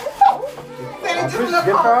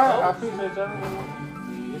 Good card. I appreciate y'all.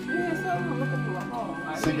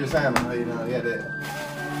 Secret Santa, how you know? Yeah, that.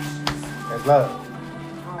 That's love.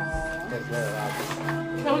 That's love.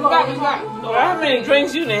 So we got. Oh, how many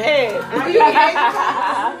drinks you done had?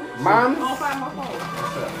 Mom? I'll find my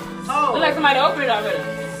phone. Look like somebody opened it already.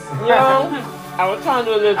 Yo, I was trying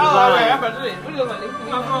to do a little design. Oh, okay, I'm about to do it. What do you look like?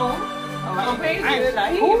 My phone. On page? I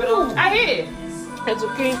hit. It's a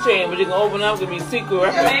keychain, but you can open up and be secret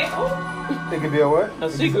weapon. It could be a what? A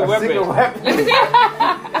secret weapon. Secret weapon. Let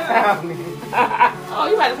me see. Oh,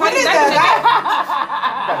 you about to put it back.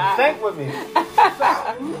 Think with me.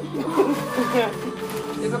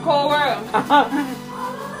 It's a cold world.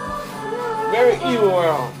 Very evil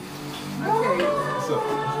world. Okay. What's up?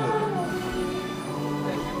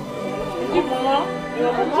 You want more? You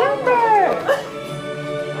want more?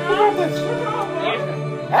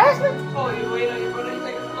 Ashley? Oh, you wait on your brother to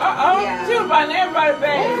take a photo? Yeah. She was buying everybody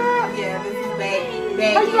bag. Yeah, this is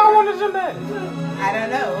baggy. How you all want to do that? I don't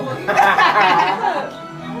know.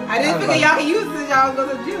 I didn't figure y'all can use this. Y'all go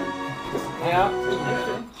to the gym. Yeah.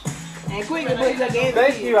 And Queen can put your game.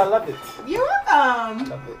 Thank you, I love it. You're welcome.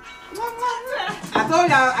 Love it. I told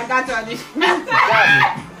y'all I got y'all this.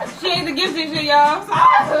 She ain't the gift this year, y'all.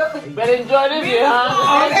 You better enjoy this year,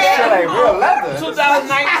 huh? Okay. Feel like real leather.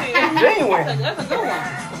 2019. Genuine. That's a good one.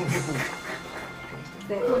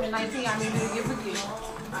 That 2019, I mean, you give a gift.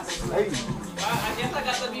 Hey. I guess I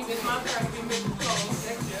got to be Miss My turn to be Miss Clothes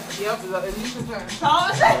next year. Yep, Elisa's turn.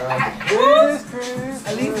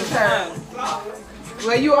 Elisa's turn.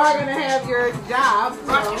 Well, you are going to have your job. So.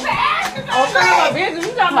 Okay, business.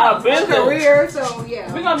 We talking about business. career, so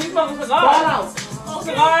yeah. We're going to be smoking cigars. Ball out.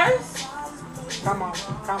 Cigars. Come on.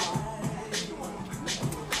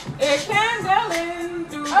 It can go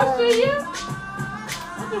into I see you.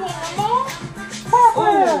 You want one more?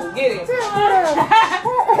 Ooh, get it.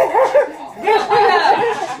 Get with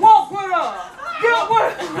us. Walk with us. Get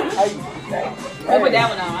with us. Let me put that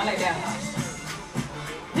one on. I like that one.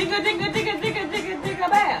 Digga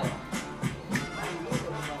bell.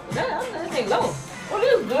 That thing low. Well,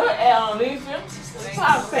 this is good, Alicia.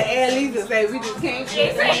 Pop said, and Lisa say we just can't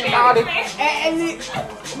get all this. And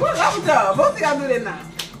what's up with y'all? Both of y'all do that now.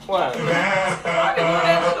 What? I can do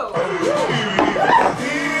that too.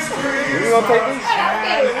 You gonna take these?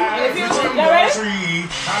 Y'all ready?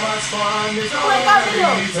 How much fun is Wait, got me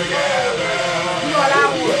though. together? You know what I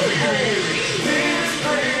want?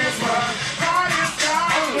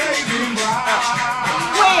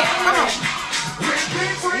 Wait, come on.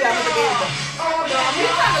 You gotta put the game down. You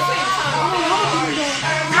trying to sing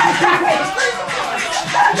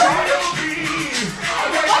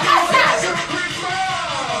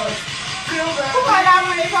Who going out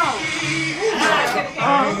on their phone?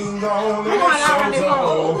 Who going out on their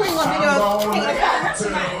phone? Who ain't gonna do your take the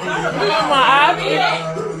shot? Use my iPad.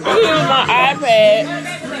 Use my iPad.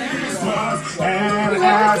 And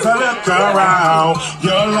as I look around,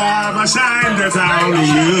 your love I shine down on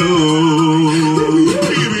you.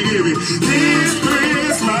 Give me. This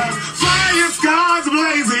Christmas, fire skies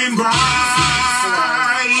blazing bright.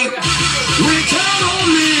 We can all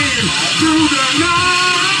live through the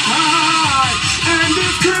night. And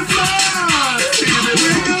this Christmas, it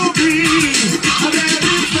will be a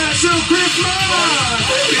very special Christmas.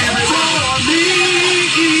 Give it for me.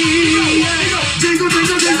 Jingle,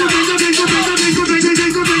 jingle, jingle, jingle, jingle, jingle, jingle, jingle, jingle,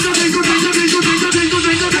 jingle, jingle, jingle, jingle, jingle, jingle,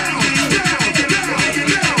 jingle, down.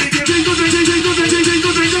 Jingle, jingle, jingle, jingle,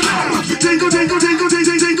 jingle, jingle, down. Jingle, jingle, jingle,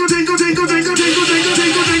 jingle, jingle, jingle, jingle, jingle, jingle, jingle,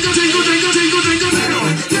 jingle, jingle, jingle, jingle, jingle, jingle,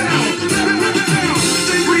 down.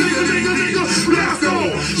 Jingle, jingle, jingle, let's go.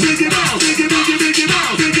 Big it out, big it, big it, big it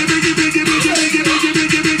out, big it, big it, big it, big it, big it, big it,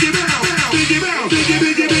 big it, big it out, big it out, big it,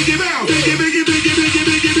 big it, big it out, big it, big it, big it, big it,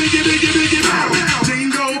 big it, big it, big it, big it out.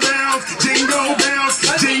 Jingle bells,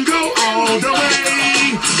 jingle all the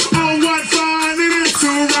way. Oh, what fun it is to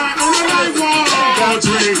ride on a night walk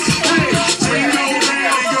tree. Hey, jingle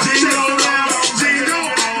bells, jingle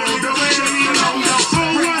all the way. Oh, what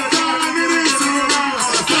fun it is to ride.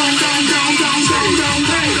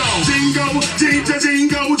 Jingle,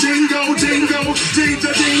 jingle, jingle, jingle, jingle,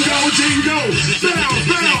 jingle, jingle, jingle. Bell,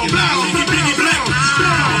 bell, bell, bell, bell, bell,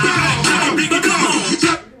 bell, bell, bell.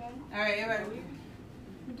 All right, everybody.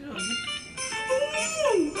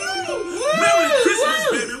 Merry Christmas,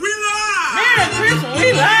 baby, we live! Merry Christmas, we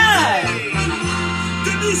live!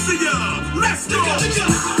 Denicia, let's go!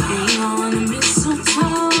 On the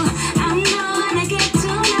mistletoe, I'm gonna get to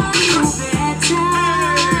know you better.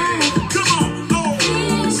 Come on, oh,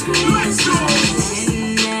 let's go!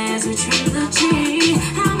 And as we trim the tree,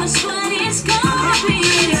 how much fun it's gonna be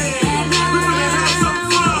together.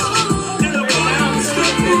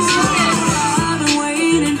 I've been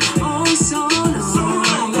waiting oh so long.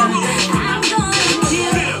 I'm gonna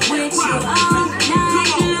deal with you all night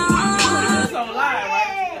long. It's on live,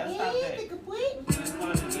 right? You gotta stop that.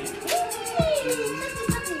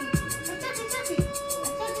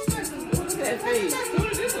 What's that face? Do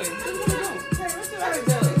it this way. How it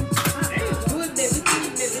does?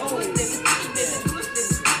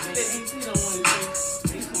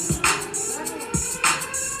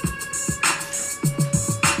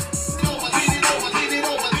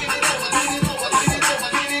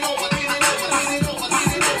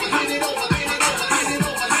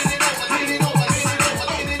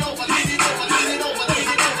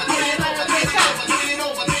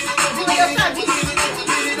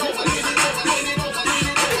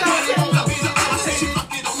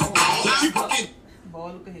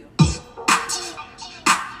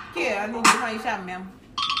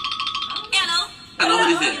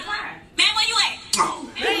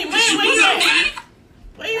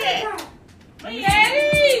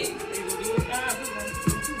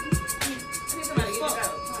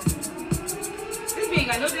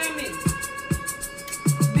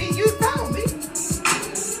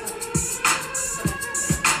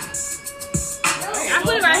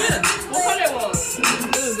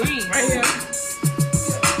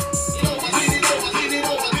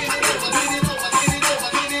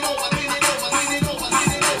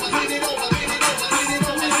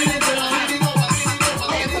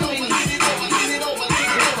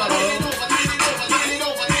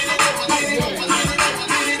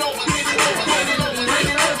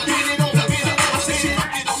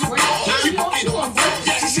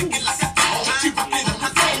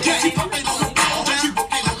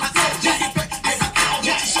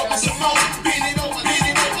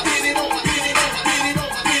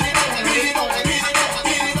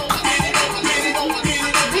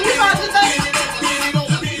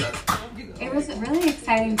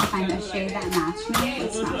 trying to find a shade that matched me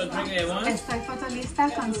with Smashbox. Estoy fotolista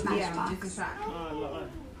con Smashbox.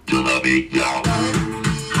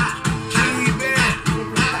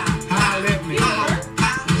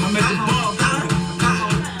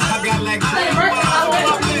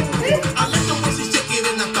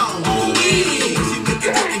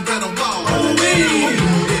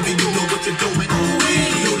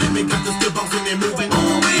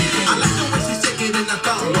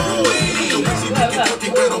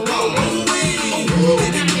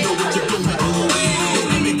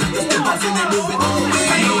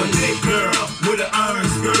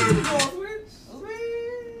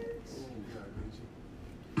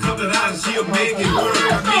 She'll make it work.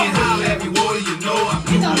 I mean, holla at me, what do you know? I'm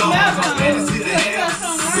too long. I'm fantasy to have.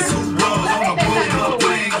 With 2 bras on a boat, up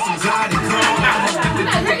playing some Johnny Cole.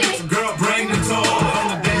 Some girl bring the toll. On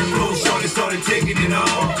the dance floor, shorty started taking it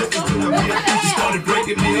on. Took it to the real, she started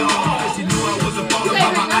breaking me off. She knew I was a baller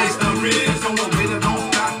by my ice unreal. So I'm with it,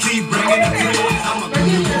 don't stop, keep bringing the thrill. I'm a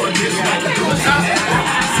good boy, just like a good shit.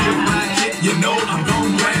 See my shit, you know I'm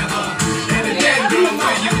gon' grab her. And the that girl,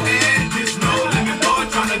 where you at? Just know, let me boy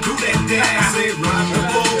tryna do that dance. Say rock the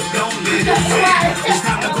boat, don't let it sag. It's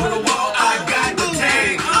time to go to war, I got the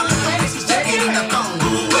tag. I love the way she's shaking in the thong.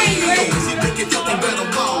 She make it talking better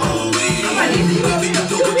ball. Baby, you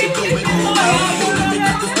know what you're doing. Let me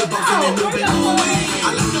get the slip off and moving. I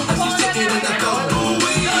love the way she's shaking in the thong.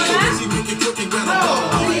 She make it talking better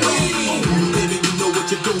ball. Baby, you know what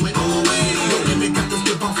you're doing. Let me get the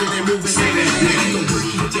slip off and moving. Baby, you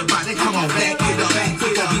working with your body, come on, back it up.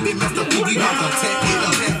 Quick, I be Mr. Piggy, I'm gonna tap it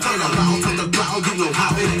up. Turn around to the ground, you know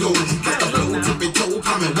how it goes. Got the flow, tipping toe,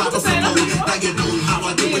 coming wobble some more. Now you know how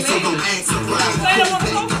I do it, so don't act surprised.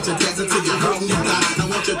 Got your dance until you're hurting your thighs. I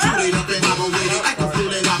want you to it up and I'm with it. I can feel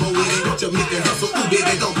that I'm with it. Want you make it hustle, ooh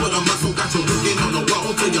baby, don't put a muscle. Got you looking on the wall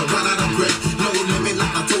till you run out of breath. No limit,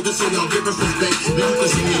 like I told you, so y'all give us respect. Then you can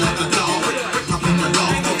see me like a dog. I put my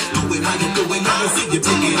dog up, do it how you do it. Now you see you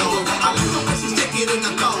take it on. I like the way she's shaking in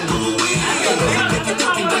the thong. Make it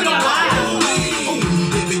talking when I'm wild.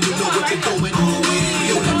 Baby, you know what you're doing.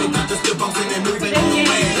 Yo, let me got the step bouncing and moving. I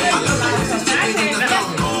like the way she's shaking in the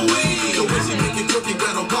thong. The way she make it talking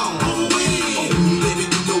when I'm gone. Baby,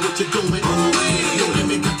 you know what you're doing. Yo, let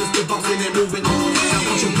me got the step bouncing and moving. I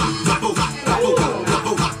want you rock, rock, rock, rock, rock,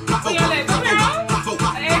 rock, rock, rock, rock, rock.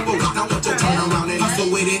 I want you turn around and hustle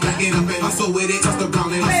with it. Get up and hustle with it. Touch the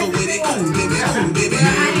ground and hustle with it. Ooh, baby, ooh, baby.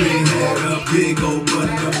 Mary had a big old butt,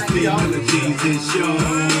 them female jeans and shorts.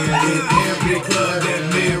 In every club that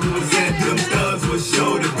Mary was at, them thugs would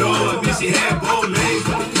show the door. Then she had both legs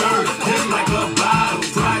on the curve, just like a bottle.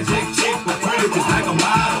 Project chick with pretty, just like a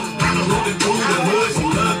model. I'm rolling through the hood, she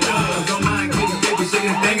loved thugs. Don't mind getting paper,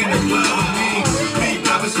 shaking thing in the club. Me,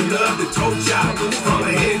 Papa, she loved the toe chop. Call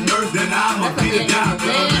her head nurse, then I'ma be the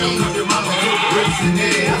doctor. Cause your mama put bricks in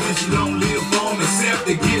there, and she don't live home except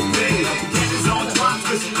to get paid. It's on twice,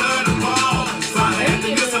 cause she love the ball. Finally had to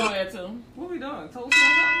get some. What we doing? Toast or something?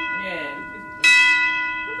 Yeah.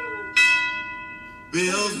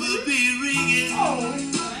 Bells will be ringing.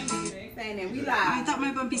 Saying that we live. I thought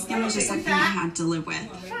my bumpy skin was just something I had to live with.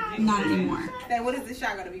 Not anymore. Then what is this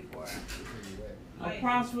shot gonna be for? A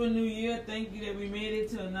prosperous new year. Thank you that we made it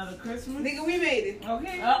to another Christmas. Nigga, we made it.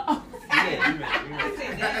 Okay. Yeah, we made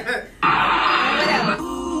it.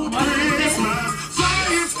 Christmas,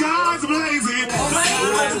 fire skies blazing.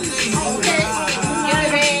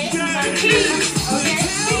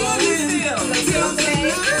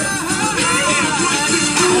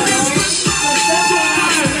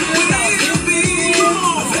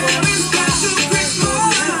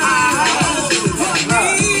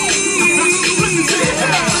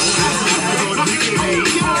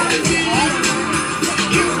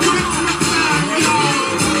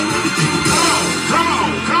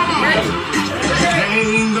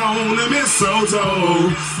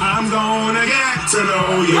 Mistletoe, I'm gonna get to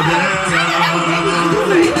know you better.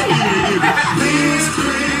 This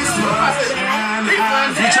Christmas, and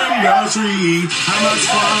as we trim the tree, how much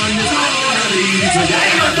fun it's gonna be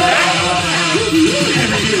together.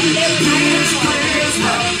 This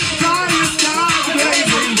Christmas, fire skies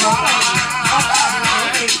blazing bright.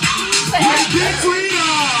 Yes, we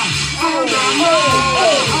are on the moon,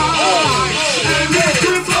 and this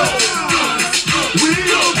Christmas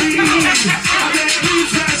will be a very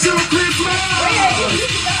special Christmas.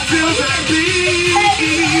 Feel that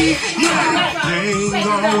beat, yeah. Hang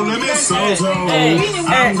on the mistletoe,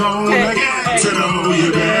 I'm gonna get to know you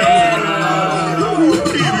better.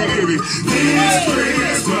 This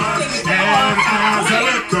Christmas, and as I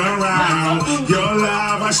look around, your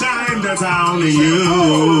love will shine the town to you.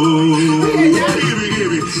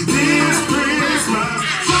 This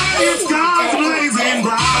Christmas,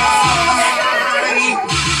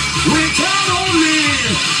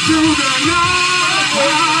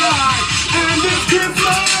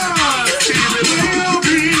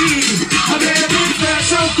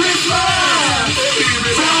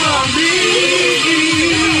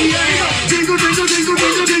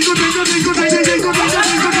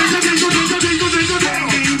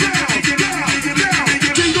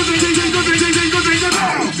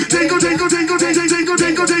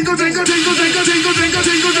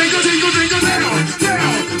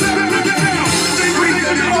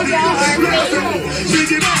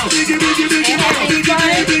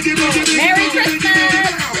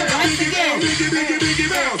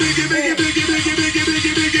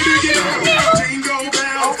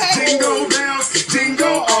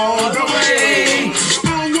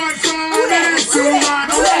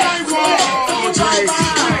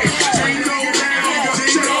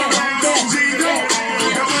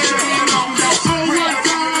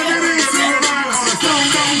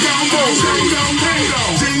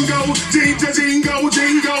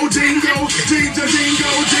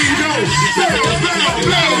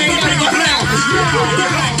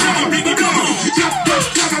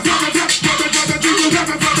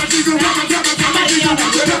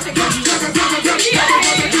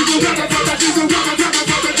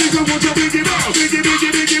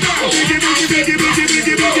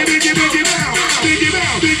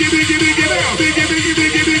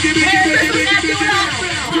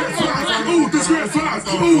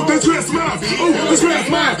 Ooh, this dress mine. Ooh, this dress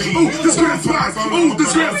mine. Ooh, this dress mine. Ooh,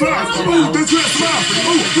 this dress mine. Ooh, this dress mine.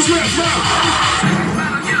 Ooh, this dress mine.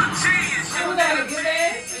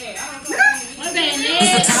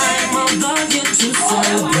 It's the time of the year to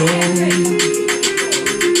celebrate.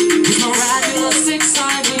 It's miraculous,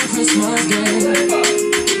 exciting Christmas day.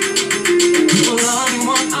 People loving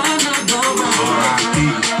one another. R.I.P.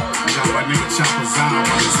 I got my nigga Chopper Zion on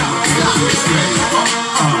the celebrate this day.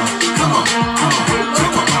 Come on.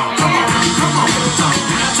 Check them out. Come on.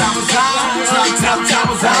 Chopper Zion. Chopper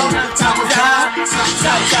Zion. Chopper Zion.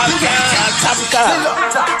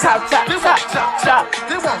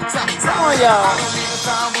 Come on, y'all.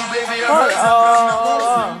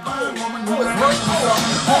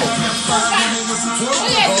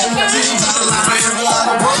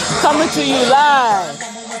 Coming to you live.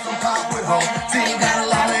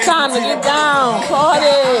 Time to get down.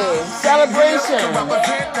 Party. Celebration.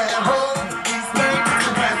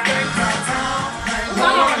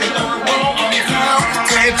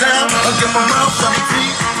 Get my mouth on the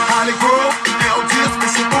feet, Holly Grove, LGS,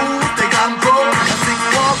 Mission Booth, they got them gold. I think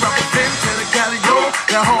war represent to the Calio,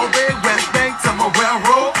 the whole big West Bank to my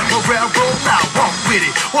railroad, now walk with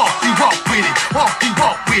it, walk with it, walk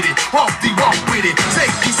with it, walk with it,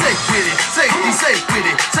 safety safe with it, safety safe with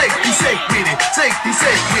it, safety safe with it, safety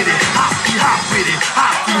safe with it, hop with it, hop with it,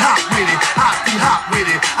 hop with it, hop with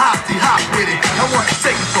it. I want you to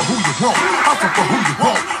take it for who you want, hustle for who you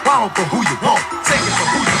want, wallow for who you want, take it for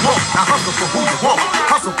who you want. Now hustle for who you want,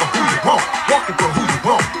 hustle for who you want, walking for who you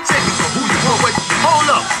want, take it for who you want. Wait, hold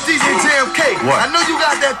up, DJ JMK. What? I know you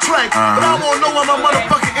got that track, but I wanna know where my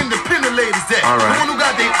motherfucking independent ladies at. All right. The one who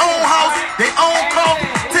got their own house, their own car,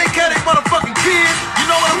 take care of their motherfucking kids. You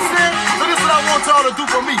know what I'm saying? So this is what I want y'all to do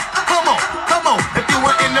for me. Come on. If you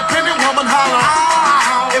an independent woman, holler.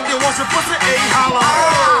 If you want your pussy, holler.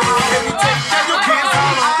 If you take care of your kids,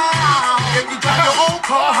 holler. If you drive your own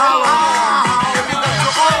car, holler.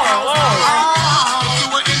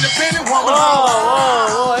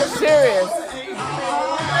 Whoa, it's serious.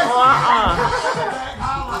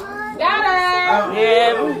 Got her.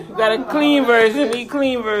 Yeah, we got a clean version.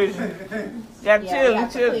 Got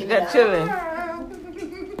chilling.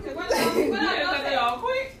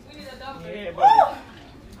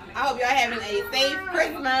 I hope y'all having a safe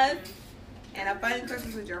Christmas and a fun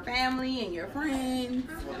Christmas with your family and your friends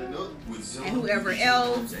and whoever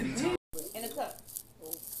else. In a cup.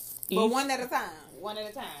 But one at a time.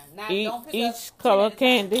 Not, don't pick each color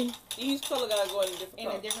candy. Each color gotta go in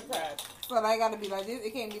a different cup. So they gotta be like this.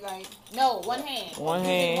 It can't be like one hand. One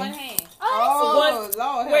hand. Oh,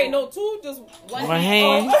 Lord. Wait, no, two. Just one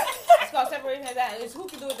hand. It's called separation of that. It's who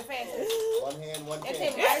can do it the fastest. One hand, one can.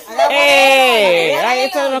 Hey, I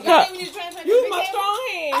ain't telling a cup. Use my strong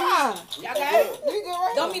hand. Y'all got it? You good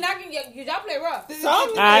right? Don't mean I can get. Y'all play rough.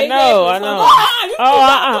 I know.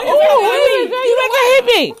 You make a hit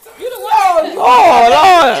me. You the one. Oh,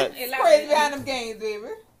 Lord. Crazy behind them games,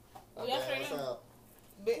 baby. Oh, y'all straight up.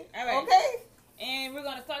 All right. Okay. And we're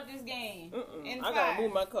gonna start this game. In I gotta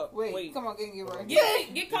move my cup. Wait. Come on, get right.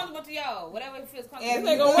 Get comfortable to y'all. Whatever it feels comfortable.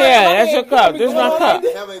 Yeah, that's your cup. This is my cup. I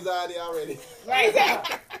have anxiety already. Right.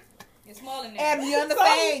 It's small in there. Adam, you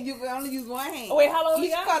understand? You can only use one hand. Oh, wait, how long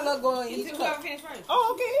each color going into the cup.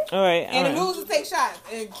 Oh, okay. All right. And the losers take shots.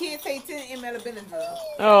 And kids take 10 ml of Benadryl.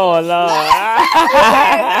 Oh, Lord.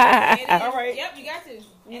 All right. Yep, you got to.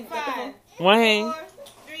 And 5. One hand. 4,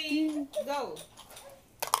 3, go.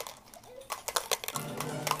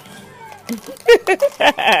 What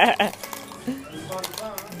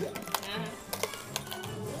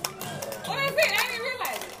is it? I didn't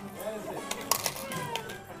realize it.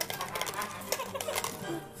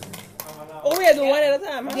 Oh, we had to do one at a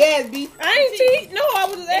time, huh? Yes, B. I ain't cheat. No, I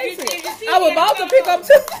was just asking. I was about to pick up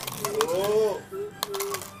two.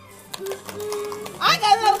 I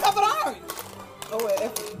got another cup of orange. Oh, wait.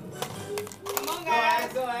 Come on,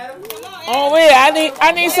 guys. Go, Adam. Come on, Adam. Oh, wait.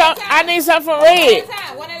 I need some from red.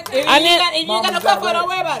 If you got no cup, don't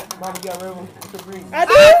worry about it. Mama got red one. I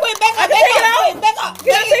do. Back up.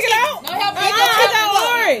 Can I take it out? No help. I got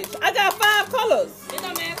orange. I got 5 colors. It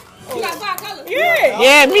don't matter. You got 5 colors.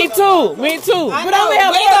 Yeah, me too. But only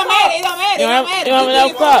have 4 cups. It don't matter. You want me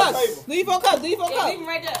enough cups? Do you 4 cups? Leave them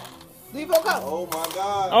right there. Do you 4 cups? Oh my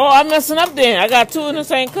God. Oh, I'm messing up then. I got 2 in the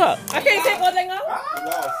same cup. I can't take one thing off.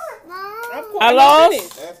 I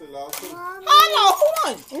lost? Ashley lost too. I lost. Who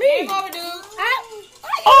won? Me. Game over, dude.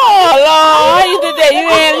 Oh, Lord. How you did that? You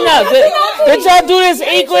ain't enough. Did y'all do this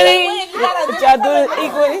equally?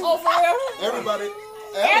 Oh, for real? Everybody.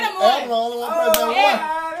 Adam Adam the only one present won.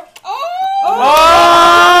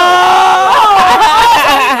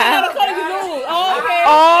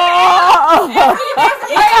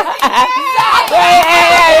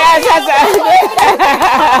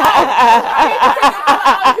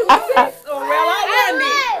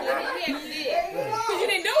 You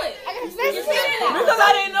didn't do it. Because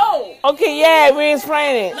I didn't know. Okay, yeah, we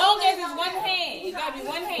explain it. Long as it's one hand. It gotta be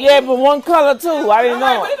one hand. Yeah, but one color too. I didn't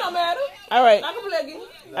know. But it don't matter. All right. I can play again.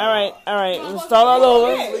 All right. Let's start all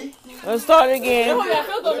over. Let's start again. Oh,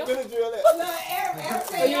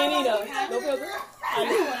 you ain't need no filter?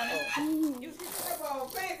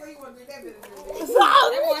 He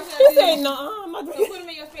said no. I'm not Put them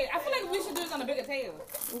in your face. I feel like we should do this on a bigger table.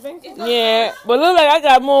 Yeah, but look like I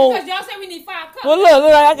got more. Because y'all said we need 5 cups. But look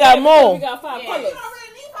like I got more. We got 5 colors.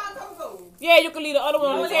 Yeah, you can leave the other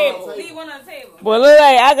one on the table. Leave one on the table. But look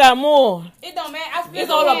like I got more. It don't matter. It's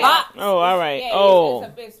on the box. Oh, all right. Yeah, Oh.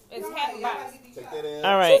 it's half a box.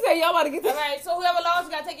 All right. She said y'all about to get this. All right, so whoever lost,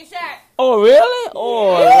 you gotta take your shot. Oh, really?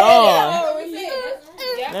 Oh, Lord.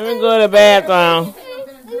 Let me go to the bathroom.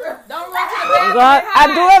 Don't run to the bathroom. God, I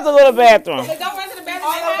do have to go to the bathroom. Don't run to the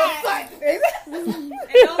bathroom.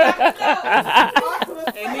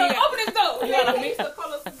 And don't open this door. You gotta mix the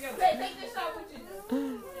colors together. Take this shot with you.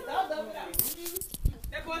 Don't dump it out.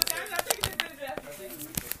 That boy said, I'm not taking this to the bathroom.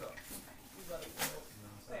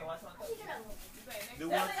 Do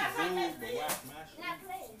what you do, but watch my shit.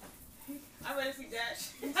 I'm ready to see Dash.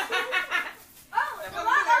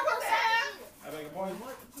 I beg your pardon?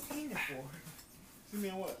 What you eating for? See me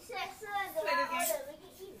in what?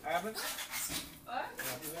 Happened? What?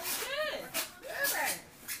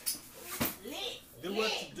 Do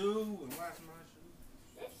what you do and watch my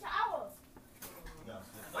shit.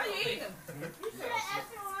 Why you eating them?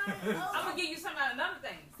 I'm gonna give you some out of another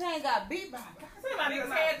thing. Thing got beat by. Somebody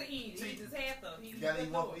just had to eat. He just had to. You gotta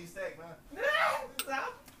eat one for each stack, man.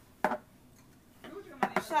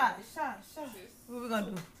 Shot. What we gonna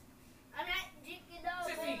do?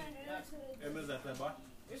 Hey, Miss that play boy.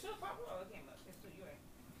 It's your pop. Oh, it came up. It's to you, right?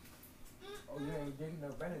 Oh, you ain't drinking no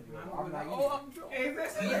Benadryl. I'm not Oh, I'm drunk.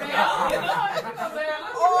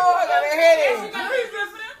 Oh, I got a headache.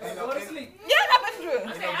 Go to sleep. Yeah, I got Benadryl.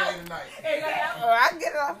 Ain't no day tonight. Oh, I can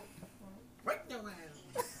get it off.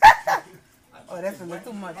 Oh, that's a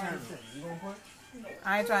little too much. Huh? I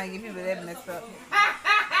ain't trying to get people that messed up.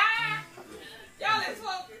 Y'all is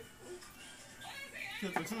focused.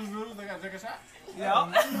 Kids the two rules, they gotta take a shot. Yeah.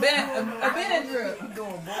 Benadryl.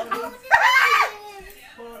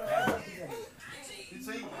 You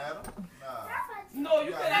see, Adam? Nah. No,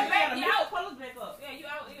 you said that back. You out. Pull us back up. Yeah, you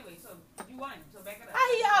out anyway. So you won. So back it up. How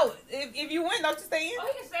he out? If you win, don't you stay in? Oh,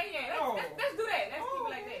 he can stay. Yeah. Let's do that. Let's keep it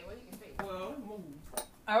like that. Where he can stay. Well, move.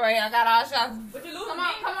 All right, I got all shots. But you lose. Come on,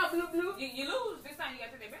 blue. You lose. This time you got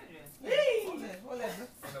to take that Benadryl. Ain't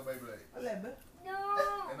no baby leg. Ain't no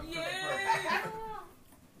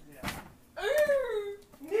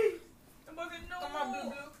Come on, blue.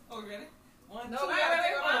 Oh, ready? One, No, two, wait.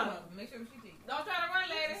 Make sure she takes. Don't try to run,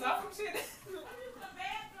 ladies. Stop from shit.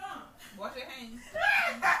 Wash your hands.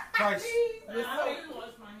 Price. I don't even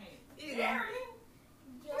wash my hands. Yeah.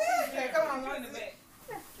 Okay, come on, run in the back.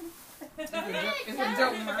 It's a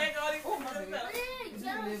joke, man. I'm gonna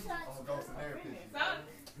go to therapy. Son,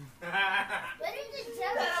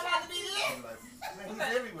 He's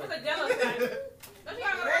everywhere. what's a jello sign? Don't you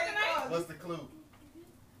gotta go to work tonight? What's the clue?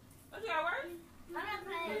 Don't you gotta work?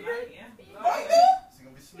 Yeah. She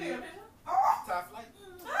gonna be sleeping. Top flight.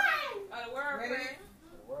 Oh, the word, friend.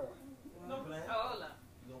 Oh, hold up.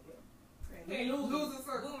 Hey, losers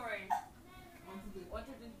for boomerang. 1, 2,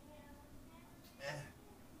 3.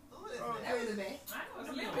 That was a bad. I know it's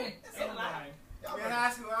a little bit. It's a lot. Y'all in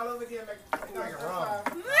high school all over again, make it wrong.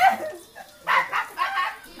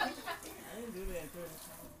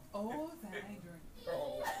 Oh, that ain't drink.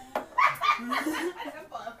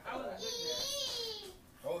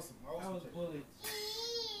 Awesome. bullied.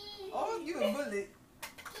 Oh, you a bullet.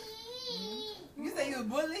 You say you a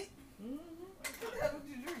bullet? That's what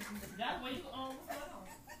you drink. That's where you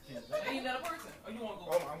Ain't another person. Or you want to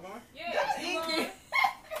go? Oh, I'm going? Yeah. You going?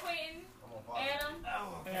 Quentin. Adam.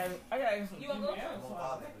 I got some. You want to go? I'm gonna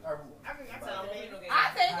bother you. I tell him. I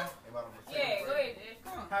take him. Yeah, go ahead, Dad.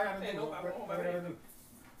 Come on. How I gotta do? What I gotta do?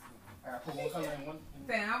 I gotta put one color in one.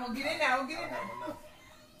 Saying, I'm gonna get in there. I'm gonna get in there.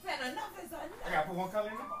 Saying, enough is enough. I gotta put one color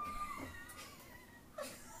in there.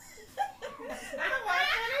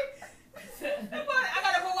 I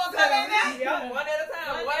gotta put one color in there. Yeah, one at a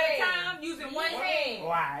time. One at a time, using one hand.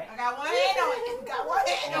 Why? I got one hand on it. Got one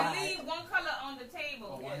hand on And it. leave one color on the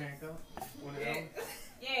table. One hand color? One Yeah. hand color?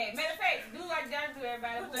 Yeah, matter of fact, do like Josh do,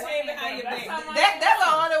 everybody. Put the hand behind your back. That's That's the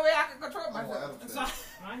only way I can control myself. Adam,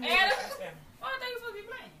 oh, I thought you were supposed to be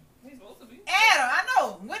playing. He's supposed to be. Adam, I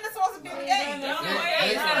know. When it's supposed to be the game. No. Mama?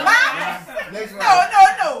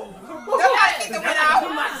 No. That's how I keep the win out.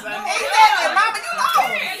 Exactly. Mama, you lost.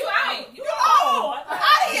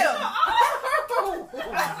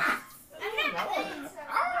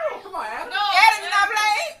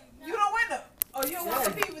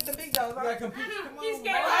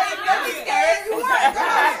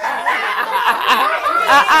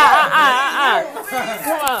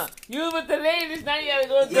 You with the ladies, now you gotta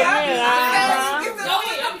go to the men. I'm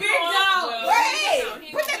big dog. Wait,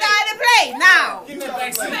 put the guy to play now. Give me that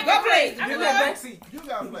back seat. Go play. Give me that back seat. You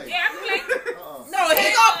gotta play. Yeah, I play. No, he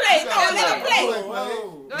gonna play. No, let him play.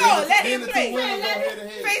 No, let him play.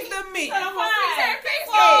 Face to me. 5,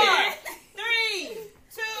 4, 3,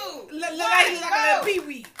 2. Look like he's like a little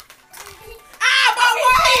pee-wee. Ah, but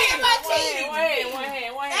one hand, my cheating. One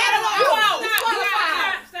hand. Adam, you out.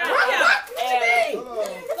 What you mean?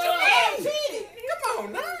 Adam cheated. Come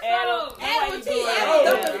on, now. Adam cheated.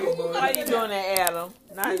 Why you doing that, Adam?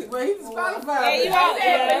 Well, he's disqualified. Hey, you out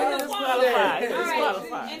there. He's disqualified. He's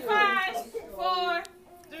disqualified. In 5, 4,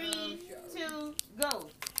 3, 2, go.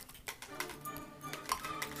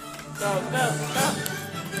 Go.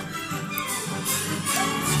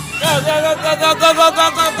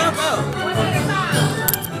 One at a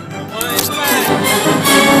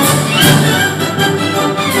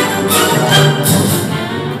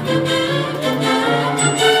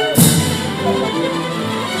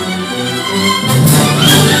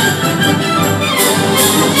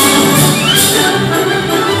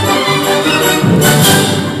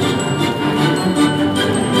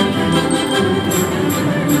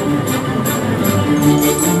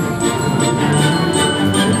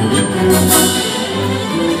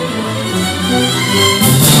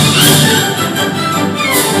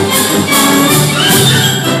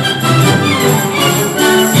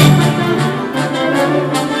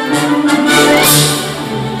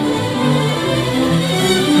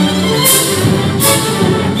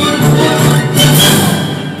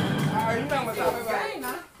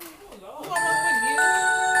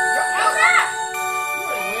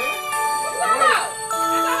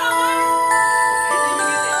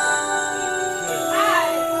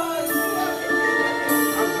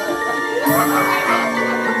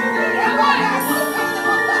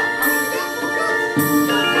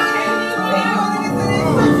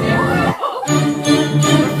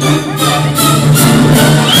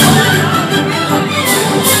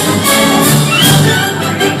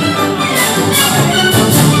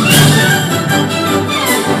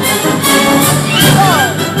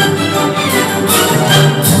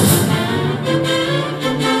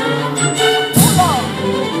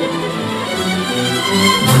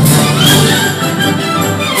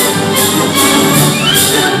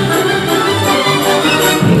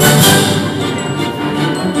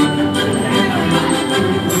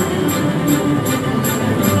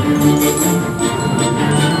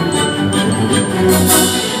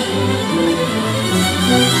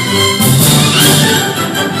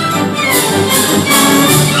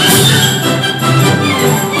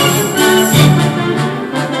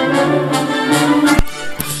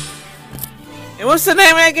What's the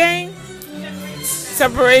name of that game?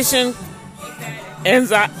 Separation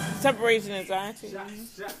anxiety.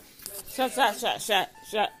 Shot.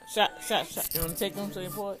 You want to take them to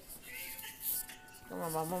your port? Come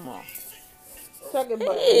on, my mama.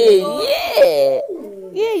 Hey,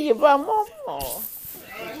 yeah, you brought mama.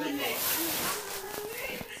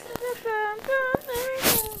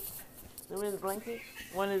 There is blanket.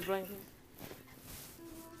 One is blanket.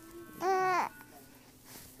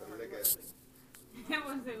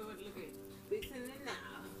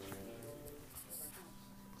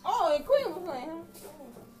 Oh, and Queen was playing, huh?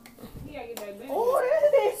 He gotta get that back. Oh,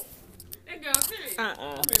 that's it. That girl serious. I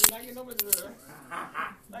get no better drill. I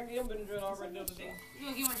get him better drill already the other day. You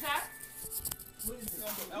gonna give him a shot?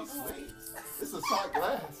 It's a shot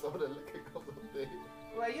glass over the liquor couple of days.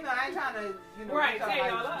 Well, you know, I ain't trying to, Right, take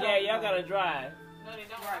y'all up. Yeah, y'all gotta drive. No, they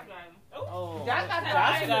don't have to drive. Oh, Josh got to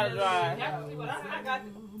Josh gotta drive. drive. I got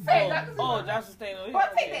to. Oh, Josh is staying over here.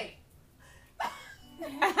 What, take that?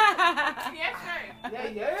 Yeah.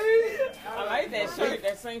 I like that shirt,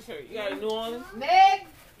 that same shirt. You got a New Orleans? Next.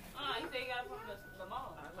 He said you got it from the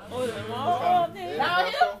mall. Oh, the mall? Down here?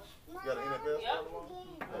 You got an NFL? Yep.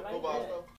 Football stuff?